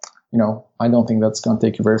 I don't think that's going to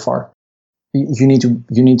take you very far. You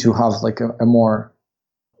need to have like a more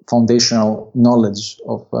foundational knowledge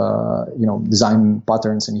of, design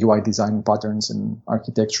patterns and UI design patterns and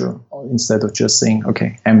architecture, instead of just saying,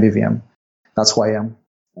 okay, MVVM, that's who I am.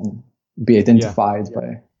 And be identified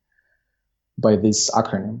by this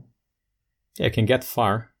acronym. Yeah, you can get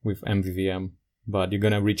far with MVVM, but you're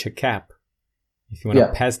going to reach a cap. If you want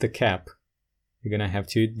to pass the cap, you're going to have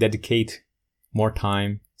to dedicate more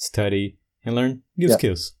time, study, and learn new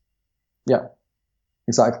skills. Yeah,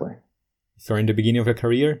 exactly. If you're in the beginning of your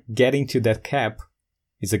career, getting to that cap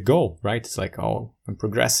is a goal, right? It's like, oh, I'm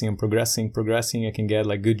progressing. I can get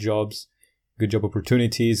like good jobs, good job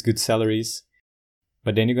opportunities, good salaries.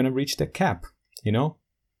 But then you're going to reach the cap,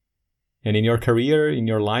 And in your career, in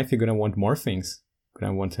your life, you're going to want more things. You're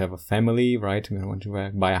going to want to have a family, right? You're going to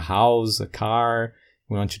want to buy a house, a car.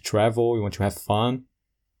 You want to travel. You want to have fun.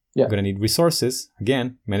 Yeah. You're going to need resources.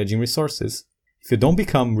 Again, managing resources. If you don't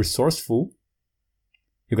become resourceful,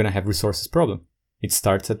 you're going to have resources problem. It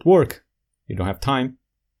starts at work. You don't have time.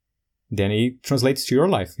 Then it translates to your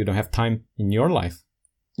life. You don't have time in your life.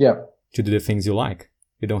 Yeah. To do the things you like.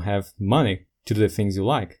 You don't have money to do the things you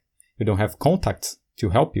like. You don't have contacts to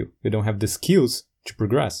help you. You don't have the skills to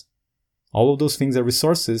progress. All of those things are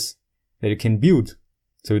resources that you can build.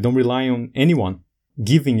 So you don't rely on anyone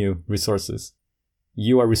giving you resources.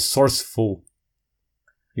 You are resourceful.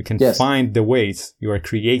 You can find the ways. You are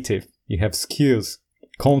creative. You have skills,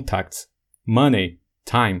 contacts, money,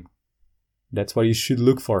 time. That's what you should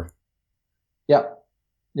look for.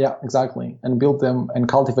 Yeah, exactly. And build them and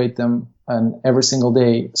cultivate them and every single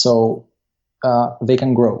day. So they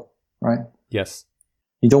can grow, right? Yes.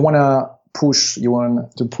 You don't want to push, you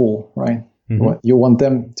want to pull, right? You want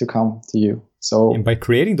them to come to you. So, and by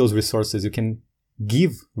creating those resources, you can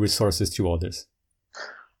give resources to others.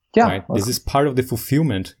 Yeah. Right? This is part of the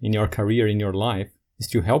fulfillment in your career, in your life, is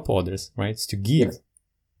to help others, right? It's to give.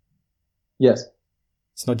 Yes.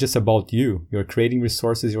 It's not just about you. You're creating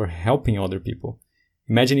resources, you're helping other people.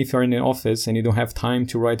 Imagine if you're in an office and you don't have time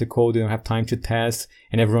to write a code, you don't have time to test,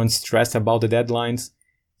 and everyone's stressed about the deadlines.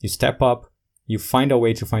 You step up, you find a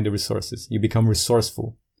way to find the resources. You become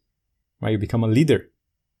resourceful, right? You become a leader.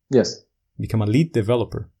 Yes. You become a lead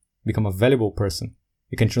developer. You become a valuable person.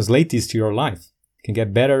 You can translate this to your life. You can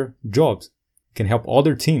get better jobs. You can help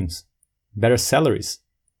other teams, better salaries.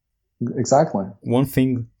 Exactly. One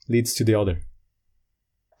thing leads to the other.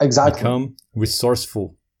 Exactly. Become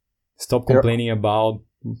resourceful. Stop complaining about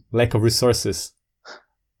lack of resources.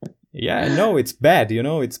 Yeah, no, it's bad.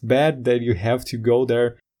 It's bad that you have to go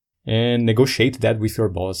there and negotiate that with your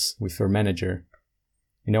boss, with your manager.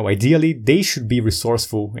 Ideally, they should be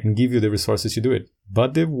resourceful and give you the resources to do it.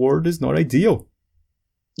 But the world is not ideal.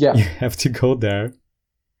 Yeah. You have to go there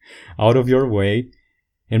out of your way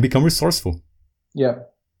and become resourceful. Yeah.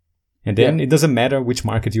 And then it doesn't matter which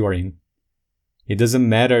market you are in. It doesn't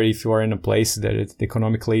matter if you are in a place that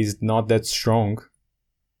economically is not that strong.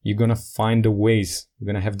 You're going to find the ways. You're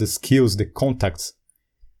going to have the skills, the contacts,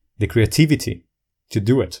 the creativity to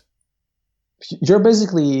do it. You're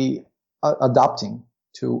basically adapting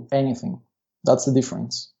to anything. That's the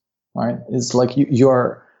difference, right? It's like you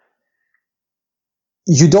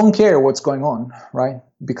don't care what's going on, right?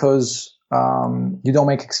 Because you don't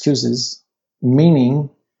make excuses. Meaning,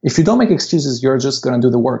 if you don't make excuses, you're just going to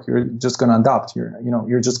do the work. You're just going to adapt.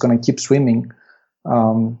 You're just going to keep swimming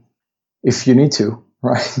if you need to,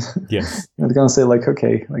 right? Yes. You're not going to say like,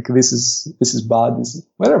 okay, like this is bad, this is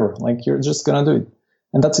whatever. Like you're just going to do it,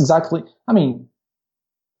 and that's exactly. I mean,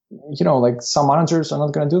 like some managers are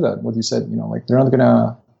not going to do that. What you said, like they're not going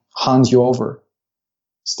to hand you over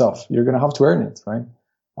stuff. You're going to have to earn it, right?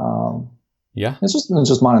 Yeah. It's just not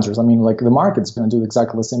just managers. I mean, like the market's going to do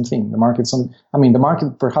exactly the same thing. The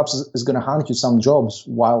market perhaps is going to hand you some jobs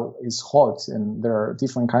while it's hot and there are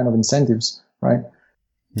different kind of incentives, right?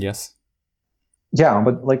 Yes. Yeah,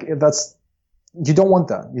 but like you don't want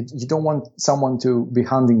that. You don't want someone to be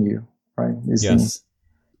handing you, right? These things.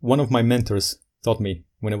 One of my mentors taught me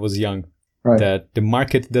when I was young Right. that the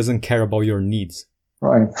market doesn't care about your needs.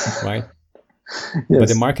 Right. Right? Yes. But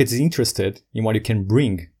the market is interested in what you can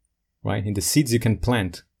bring, right? In the seeds you can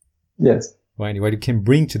plant. Yes. Right? What you can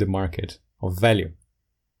bring to the market of value.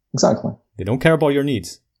 Exactly. They don't care about your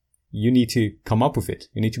needs. You need to come up with it.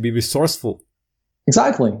 You need to be resourceful.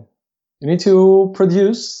 Exactly. You need to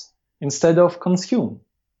produce instead of consume.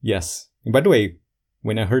 Yes. And by the way,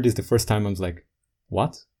 when I heard this the first time, I was like,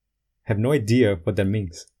 what? I have no idea what that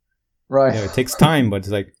means. Right. It takes time, but it's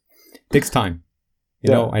like, it takes time.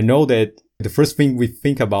 I know that the first thing we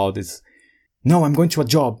think about is, no, I'm going to a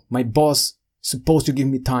job. My boss is supposed to give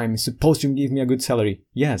me time, is supposed to give me a good salary.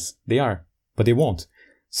 Yes, they are, but they won't.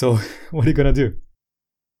 So what are you going to do?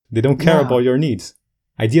 They don't care about your needs.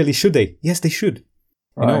 Ideally, should they? Yes, they should.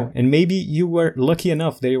 Right. And maybe you were lucky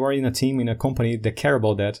enough that you are in a team, in a company that care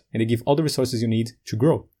about that and they give all the resources you need to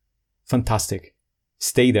grow. Fantastic.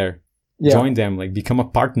 Stay there. Yeah. Join them, like become a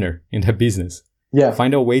partner in their business. Yeah.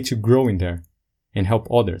 Find a way to grow in there and help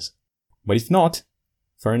others. But if not,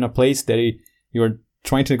 if you're in a place that you're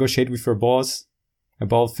trying to negotiate with your boss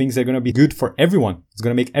about things that are going to be good for everyone, it's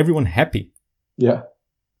going to make everyone happy. Yeah.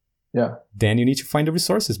 Yeah. Then you need to find the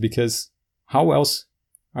resources, because how else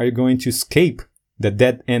are you going to escape the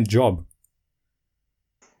dead end job?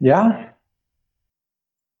 Yeah.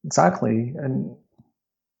 Exactly. And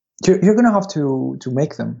you're going to have to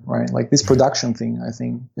make them, right? Like this production thing, I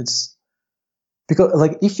think it's because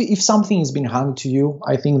like if something is being handed to you,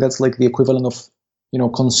 I think that's like the equivalent of,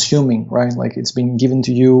 consuming, right? Like it's been given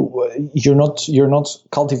to you. You're not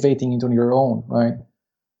cultivating it on your own, right?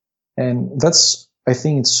 And that's, I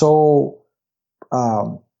think it's so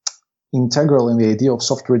integral in the idea of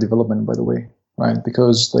software development, by the way, right?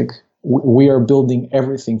 Because like we are building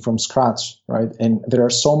everything from scratch, right? And there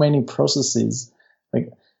are so many processes like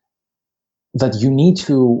that you need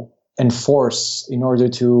to enforce in order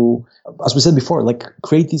to, as we said before, like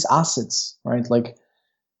create these assets, right? Like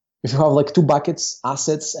if you have like two buckets,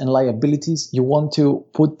 assets and liabilities, you want to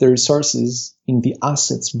put the resources in the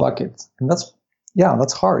assets bucket. And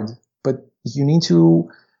that's hard, but you need to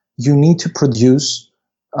produce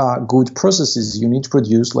good processes. You need to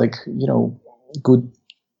produce like, good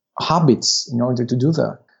habits in order to do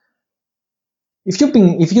that. If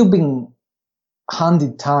you've been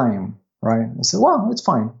handed time, right? And say, well, it's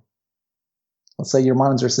fine. Let's say your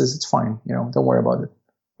manager says it's fine, don't worry about it.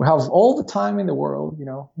 We have all the time in the world,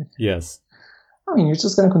 Yes. I mean, you're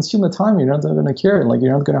just going to consume the time. You're not going to care. Like,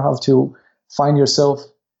 you're not going to have to find yourself,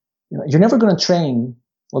 you're never going to train,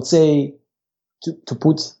 let's say, to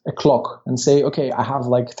put a clock and say, okay, I have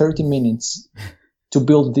like 30 minutes to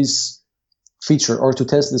build this feature or to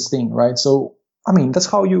test this thing, right? So, I mean, that's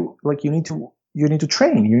how you need to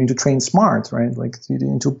train. You need to train smart, right? Like you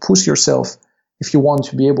need to push yourself if you want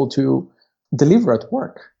to be able to deliver at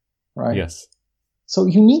work, right? Yes. So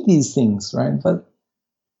you need these things, right? But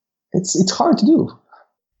it's hard to do.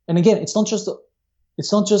 And again, it's not just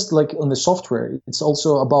like on the software. It's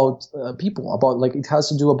also about people. About like it has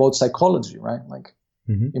to do about psychology, right? Like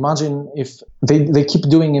imagine if they keep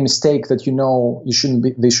doing a mistake that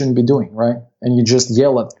they shouldn't be doing, right? And you just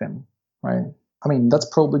yell at them, right? I mean, that's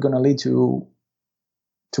probably going to lead to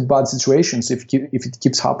bad situations if it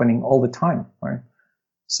keeps happening all the time, right?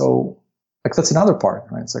 So like that's another part,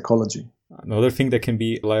 right? Psychology. Another thing that can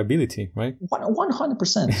be liability, right?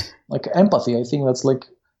 100%. Like empathy, I think that's like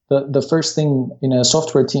the first thing in a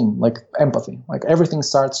software team, like empathy. Like everything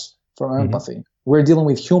starts from empathy. We're dealing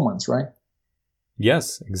with humans, right?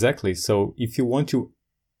 Yes, exactly. So if you want to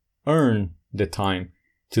earn the time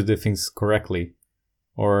to do things correctly,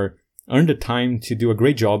 or earn the time to do a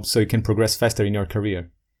great job so you can progress faster in your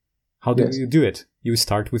career, how do you do it? You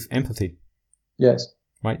start with empathy. Yes.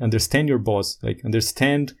 Right? Understand your boss, like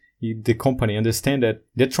understand the company, understand that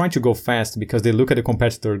they're trying to go fast because they look at the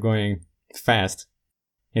competitor going fast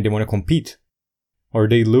and they want to compete. Or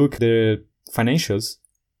they look at the financials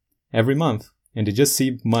every month and they just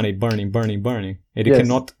see money burning. And they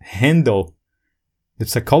cannot handle the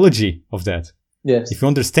psychology of that. Yes. If you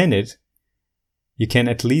understand it, you can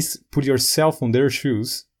at least put yourself on their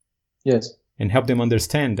shoes. Yes. And help them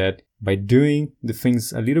understand that by doing the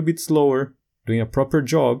things a little bit slower, doing a proper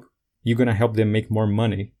job, you're going to help them make more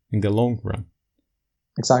money in the long run.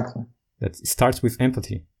 Exactly. That starts with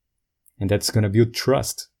empathy. And that's going to build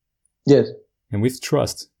trust. Yes. And with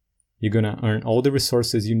trust, you're going to earn all the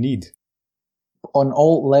resources you need. On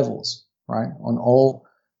all levels, right? On all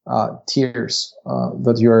tiers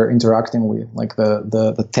that you're interacting with, like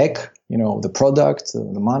the tech, the product,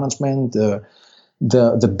 the management,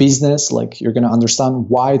 the business. Like you're going to understand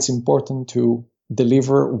why it's important to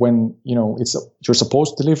deliver when you're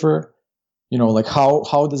supposed to deliver. Like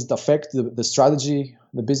how does it affect the strategy,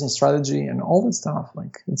 the business strategy, and all that stuff.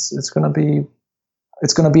 Like it's gonna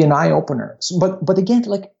be an eye opener. So, but again,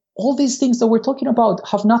 like all these things that we're talking about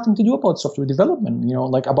have nothing to do about software development.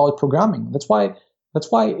 Like about programming. That's why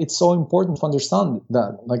it's so important to understand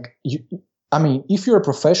that. Like if you're a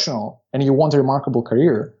professional and you want a remarkable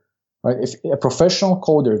career, right? If a professional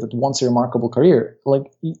coder that wants a remarkable career,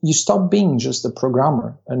 like you stop being just a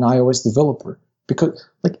programmer, an iOS developer, because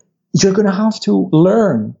like you're going to have to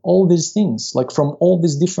learn all these things, like from all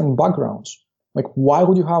these different backgrounds. Like why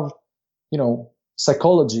would you have,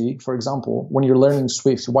 psychology, for example, when you're learning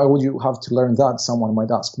Swift? Why would you have to learn that? Someone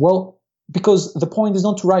might ask. Well, because the point is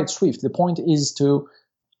not to write Swift. The point is to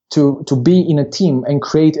be in a team and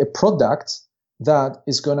create a product that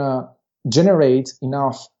is going to generate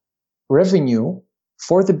enough revenue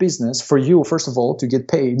for the business, for you, first of all, to get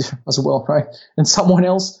paid as well, right? And someone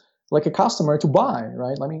else, like a customer, to buy,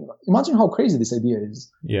 right? I mean, imagine how crazy this idea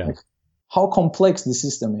is. Yeah. Like how complex the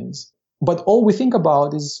system is. But all we think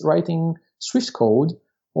about is writing Swift code,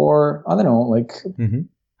 or I don't know, like.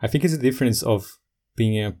 I think it's a difference of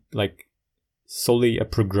being solely a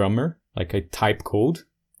programmer, like a type code,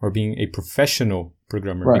 or being a professional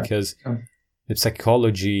programmer, right? Because the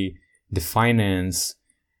psychology, the finance,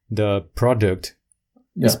 the product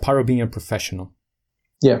is part of being a professional.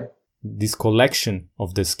 Yeah. This collection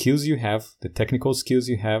of the skills you have, the technical skills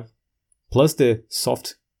you have, plus the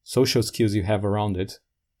soft social skills you have around it,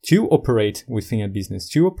 to operate within a business,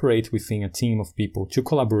 to operate within a team of people, to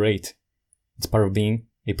collaborate. It's part of being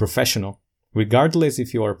a professional, regardless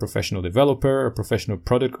if you are a professional developer, a professional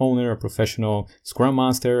product owner, a professional Scrum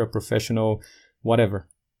Master, a professional whatever.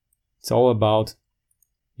 It's all about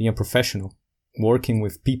being a professional, working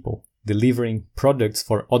with people, delivering products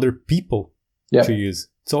for other people to use.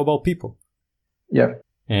 It's all about people. Yeah.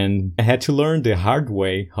 And I had to learn the hard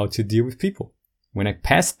way how to deal with people. When I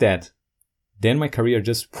passed that, then my career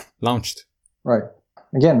just launched. Right.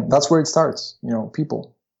 Again, that's where it starts.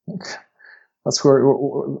 People. That's where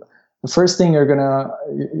the first thing you're gonna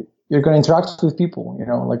interact with people.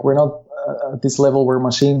 Like we're not at this level where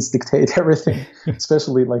machines dictate everything,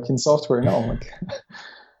 especially like in software. No, like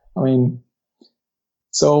I mean,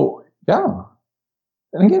 so yeah.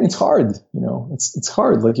 And again, it's hard. It's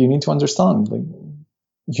hard. Like you need to understand. Like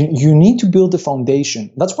you need to build a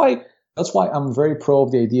foundation. That's why I'm very pro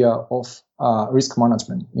of the idea of risk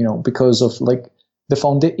management, because of like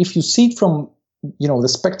if you see it from, the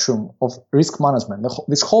spectrum of risk management,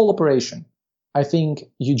 this whole operation, I think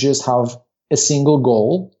you just have a single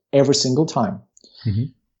goal every single time,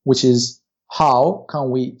 which is how can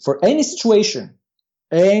we, for any situation,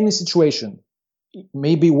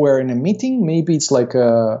 maybe we're in a meeting, maybe it's like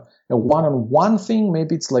a one-on-one thing,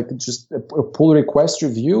 maybe it's like just a pull request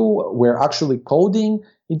review, we're actually coding,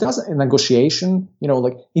 it doesn't, a negotiation,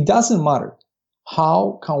 like it doesn't matter.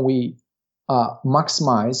 How can we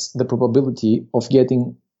maximize the probability of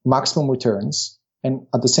getting maximum returns and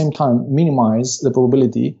at the same time minimize the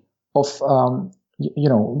probability of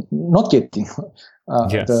not getting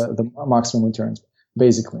the maximum returns,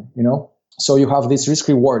 basically, so you have this risk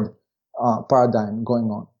reward paradigm going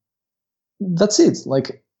on. That's it.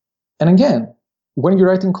 Like, and again, when you're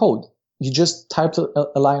writing code, you just type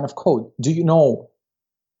a line of code. Do you know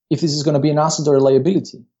if this is going to be an asset or a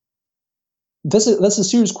liability? that's a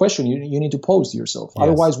serious question you need to pose to yourself. Yes.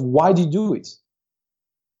 Otherwise, why do you do it?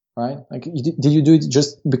 Right? Like, did you do it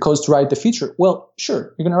just because to write the feature? Well,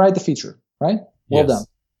 sure, you're going to write the feature, right? Well Yes.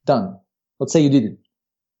 done. Let's say you did it.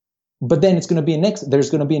 But then there's going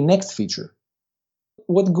to be a next feature.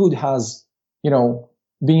 What good has,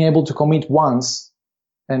 being able to commit once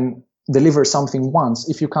and deliver something once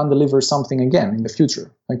if you can't deliver something again in the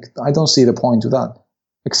future? Like, I don't see the point to that.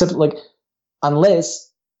 Except, like,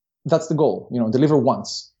 unless that's the goal, deliver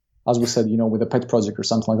once, as we said, with a pet project or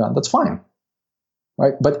something like that, that's fine.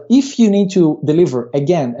 Right? But if you need to deliver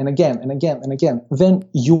again and again and again and again, then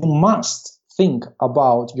you must think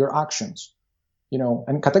about your actions,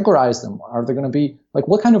 and categorize them. Are they going to be, like,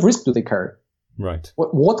 what kind of risk do they carry? Right.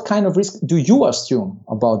 What kind of risk do you assume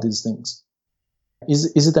about these things?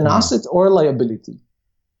 Is it an asset or a liability?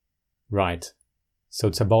 Right. So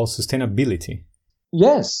it's about sustainability.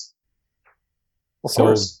 Yes. Of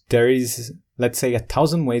course. There is, let's say,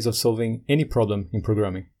 1,000 ways of solving any problem in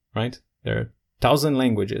programming, right? There are 1,000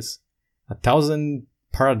 languages, 1,000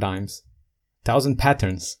 paradigms, 1,000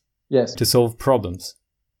 patterns to solve problems.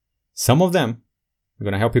 Some of them are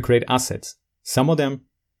going to help you create assets. Some of them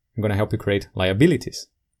are going to help you create liabilities.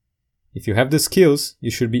 If you have the skills,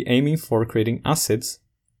 you should be aiming for creating assets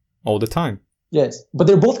all the time. Yes, but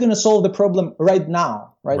they're both going to solve the problem right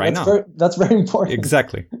now, right? That's very important.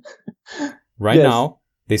 Exactly. Right now,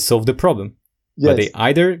 they solve the problem. Yes. But they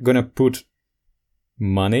either going to put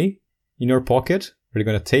money in your pocket, or they're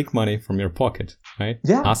going to take money from your pocket, right?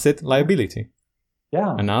 Yeah. Asset, liability.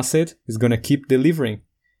 Yeah. An asset is going to keep delivering,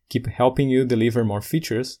 keep helping you deliver more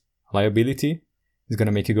features. Liability is going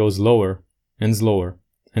to make you go slower and slower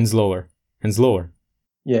and slower and slower.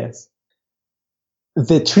 Yes.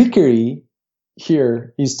 The trickery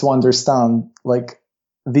here is to understand, like,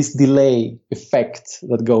 this delay effect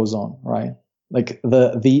that goes on, right? Like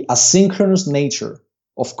the asynchronous nature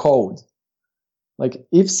of code. Like,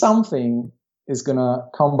 if something is going to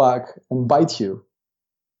come back and bite you,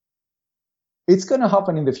 it's going to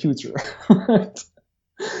happen in the future, right?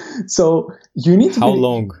 So you need to How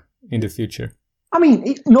long in the future? I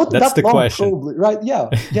mean, not That's that the long, question. probably, right?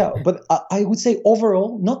 Yeah. But I would say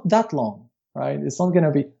overall, not that long, right? It's not going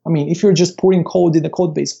to be, I mean, if you're just putting code in the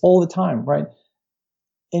code base all the time, right?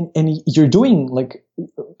 And you're doing, like,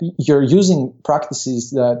 you're using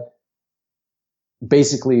practices that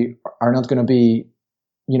basically are not going to be,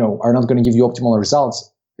 are not going to give you optimal results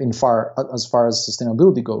as far as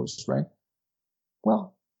sustainability goes, right?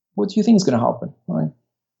 Well, what do you think is going to happen, right?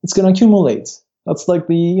 It's going to accumulate. That's like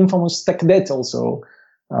the infamous tech debt also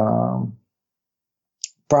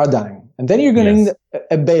paradigm. And then you're going to need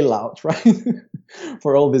a bailout, right?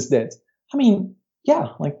 For all this debt. I mean,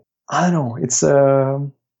 yeah, like, I don't know. It's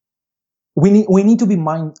we need to be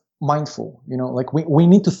mindful, like we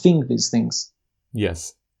need to think these things.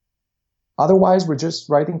 Yes. Otherwise, we're just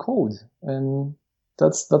writing code, and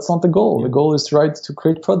that's not the goal. Yeah. The goal is to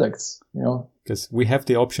create products, Because we have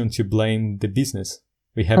the option to blame the business.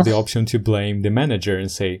 We have the option to blame the manager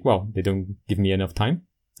and say, well, they don't give me enough time.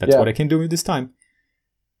 That's what I can do with this time.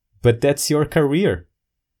 But that's your career.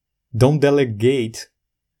 Don't delegate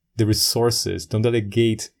the resources. Don't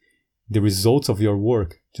delegate the results of your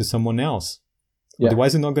work to someone else. Yeah.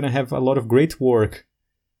 Otherwise, you're not going to have a lot of great work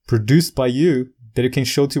produced by you that you can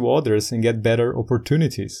show to others and get better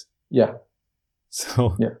opportunities. Yeah.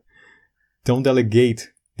 So don't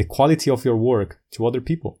delegate the quality of your work to other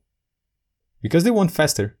people. Because they want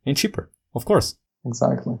faster and cheaper, of course.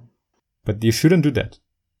 Exactly. But you shouldn't do that.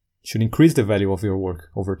 You should increase the value of your work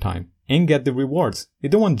over time and get the rewards. You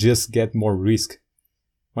don't want just get more risk.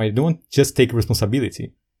 Right? You don't want just take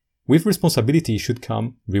responsibility. With responsibility should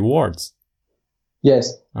come rewards.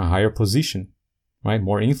 Yes. A higher position, right?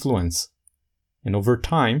 More influence. And over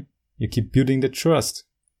time, you keep building the trust,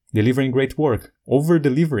 delivering great work,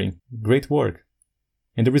 over-delivering great work.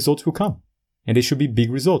 And the results will come. And they should be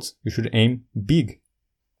big results. You should aim big.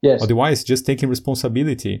 Yes. Otherwise, just taking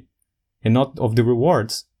responsibility and not of the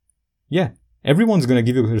rewards. Yeah, everyone's going to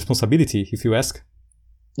give you responsibility if you ask.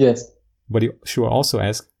 Yes. But you should also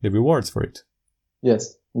ask the rewards for it.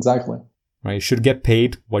 Yes, exactly. Right? You should get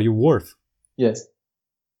paid what you're worth. Yes.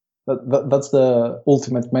 That's the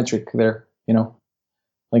ultimate metric there,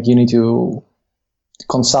 Like, you need to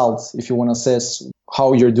consult if you want to assess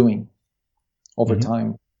how you're doing over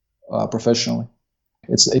time. Professionally,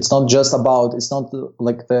 it's not just about, it's not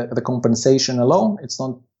like the compensation alone. It's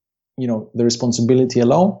not, the responsibility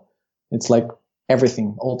alone. It's like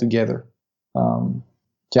everything all together.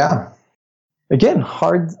 Again,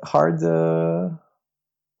 hard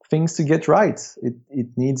things to get right. It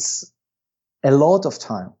needs a lot of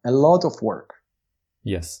time, a lot of work.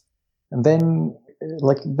 Yes. And then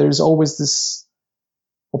like there's always this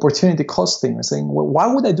opportunity cost thing, saying, well,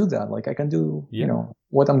 why would I do that? Like I can do,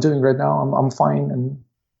 what I'm doing right now. I'm fine. And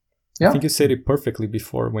I think you said it perfectly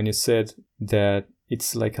before when you said that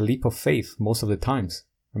it's like a leap of faith most of the times,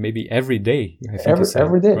 or maybe every day. I think you said,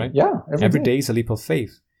 every day, right? Yeah. Every day is a leap of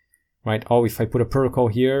faith, right? Oh, if I put a protocol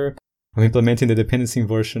here, I'm implementing the dependency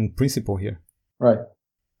inversion principle here. Right.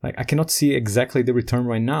 Like I cannot see exactly the return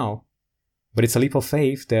right now, but it's a leap of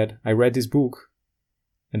faith that I read this book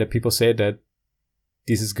and that people said that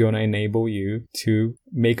this is going to enable you to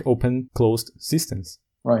make open closed systems.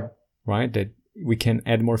 Right. Right? That we can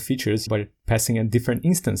add more features by passing a different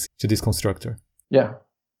instance to this constructor. Yeah.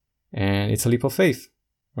 And it's a leap of faith,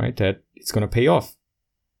 right? That it's going to pay off.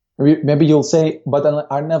 Maybe you'll say, but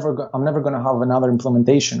I'm never going to have another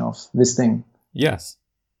implementation of this thing. Yes.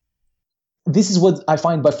 This is what I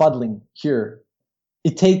find befuddling here.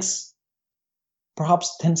 It takes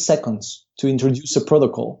perhaps 10 seconds to introduce a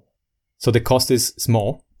protocol. So the cost is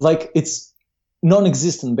small. Like it's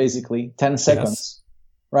non-existent, basically, 10 seconds,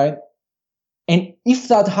 right? And if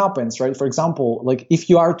that happens, right, for example, like if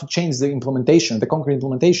you are to change the implementation, the concrete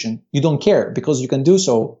implementation, you don't care because you can do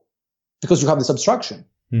so because you have this abstraction.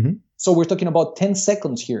 Mm-hmm. So we're talking about 10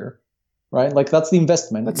 seconds here, right? Like that's the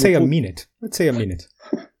investment. Let's say a minute. Let's say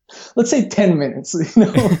 10 minutes,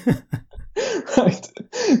 right?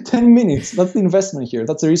 10 minutes. That's the investment here.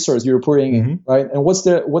 That's the resource you're pouring in, right? And what's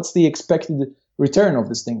the expected return of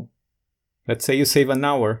this thing? Let's say you save an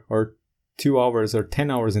hour or 2 hours or 10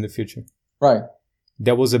 hours in the future. Right.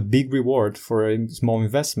 That was a big reward for a small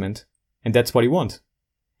investment, and that's what you want.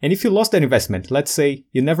 And if you lost that investment, let's say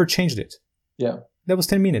you never changed it. Yeah. That was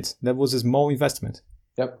 10 minutes. That was a small investment.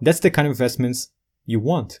 Yep. That's the kind of investments you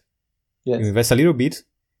want. Yes. You invest a little bit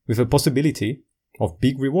with a possibility of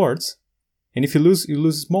big rewards. And if you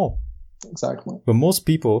lose small. Exactly. But most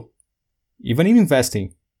people, even in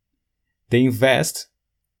investing, they invest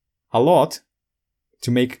a lot to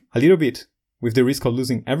make a little bit with the risk of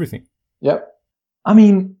losing everything. Yep. I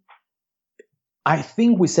mean, I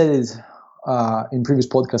think we said it in previous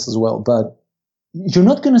podcasts as well, but you're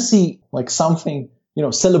not going to see like something,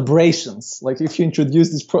 celebrations. Like if you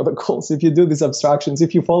introduce these protocols, if you do these abstractions,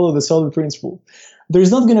 if you follow the solid principle,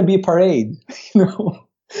 there's not going to be a parade,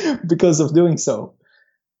 because of doing so.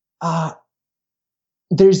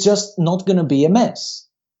 There's just not going to be a mess.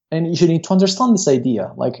 And you need to understand this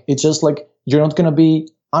idea. Like it's just like you're not going to be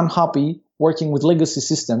unhappy working with legacy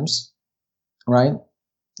systems, right?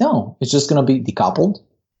 No, it's just going to be decoupled.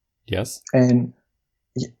 Yes. And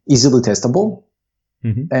easily testable.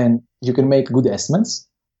 Mm-hmm. And you can make good estimates.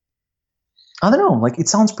 I don't know, like it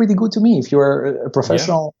sounds pretty good to me. If you're a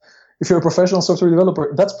professional, if you're a professional software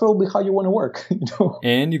developer, that's probably how you want to work.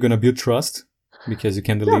 And you're going to build trust because you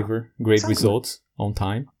can deliver great results on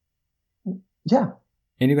time. Yeah.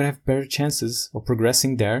 And you're going to have better chances of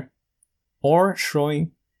progressing there or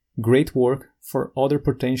showing great work for other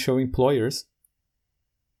potential employers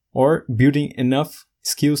or building enough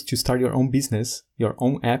skills to start your own business, your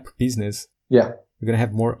own app business. Yeah. You're going to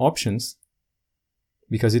have more options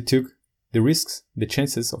because you took the risks, the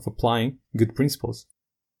chances of applying good principles.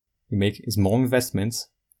 You make small investments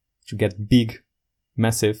to get big,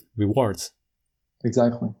 massive rewards.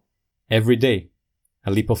 Exactly. Every day,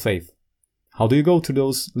 a leap of faith. How do you go to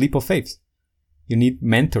those leap of faiths? You need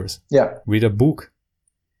mentors. Yeah. Read a book.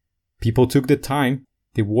 People took the time.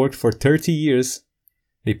 They worked for 30 years.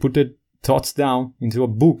 They put the thoughts down into a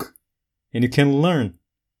book. And you can learn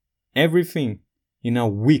everything in a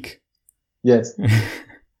week. Yes.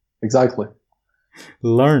 Exactly.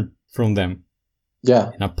 Learn from them.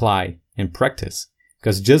 Yeah. And apply and practice.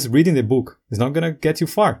 Because just reading the book is not going to get you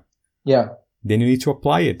far. Yeah. Then you need to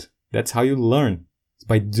apply it. That's how you learn. It's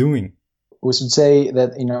by doing. We should say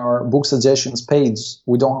that in our book suggestions page,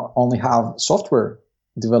 we don't only have software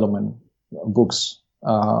development books. We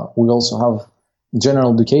also have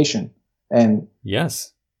general education. And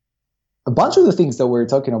yes, a bunch of the things that we're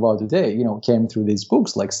talking about today, came through these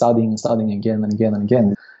books, like studying again and again and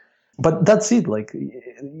again. But that's it. Like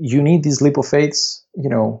you need these leap of faiths.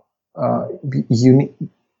 You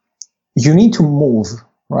need to move,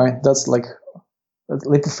 right? That's like a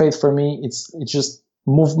leap of faith for me. It's just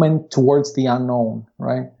movement towards the unknown,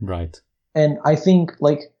 right? Right. And I think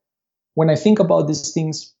like when I think about these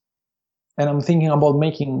things, and I'm thinking about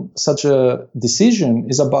making such a decision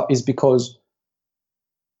is because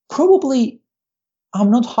probably I'm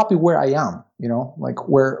not happy where I am, like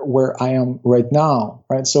where I am right now,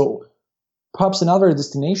 right? So perhaps another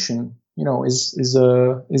destination, is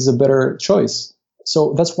a better choice.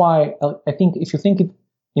 So that's why I think if you think it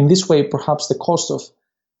in this way, perhaps the cost of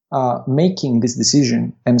making this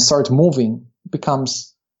decision and start moving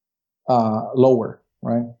becomes lower,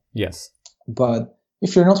 right? Yes. But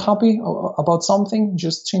if you're not happy about something,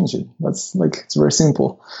 just change it. That's like, it's very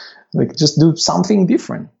simple. Like, just do something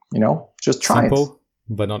different, just try simple,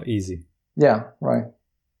 it. But not easy. Yeah, right.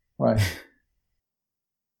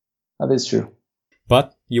 That is true.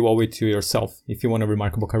 But you owe it to yourself. If you want a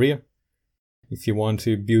remarkable career, if you want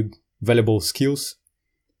to build valuable skills,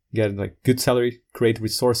 get like good salary, create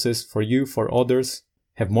resources for you, for others,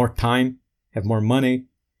 have more time, have more money,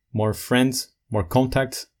 more friends, more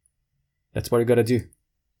contacts. That's what you gotta do.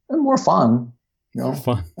 And more fun,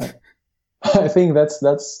 Fun. I think that's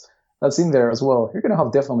in there as well. You're gonna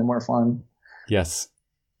have definitely more fun. Yes.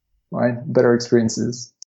 Right? Better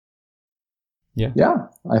experiences. Yeah. Yeah,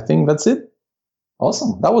 I think that's it.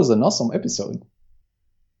 Awesome. That was an awesome episode.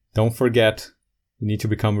 Don't forget, you need to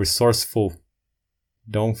become resourceful.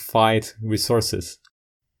 Don't fight resources.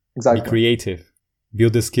 Exactly. Be creative.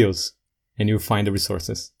 Build the skills, and you'll find the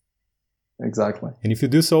resources. Exactly. And if you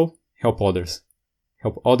do so, help others.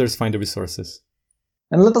 Help others find the resources.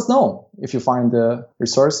 And let us know if you find the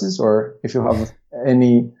resources, or if you have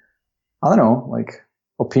any,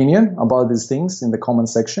 opinion about these things in the comment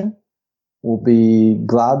section. We'll be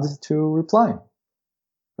glad to reply.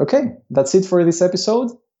 Okay, that's it for this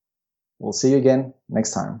episode. We'll see you again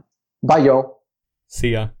next time. Bye, y'all.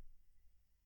 See ya.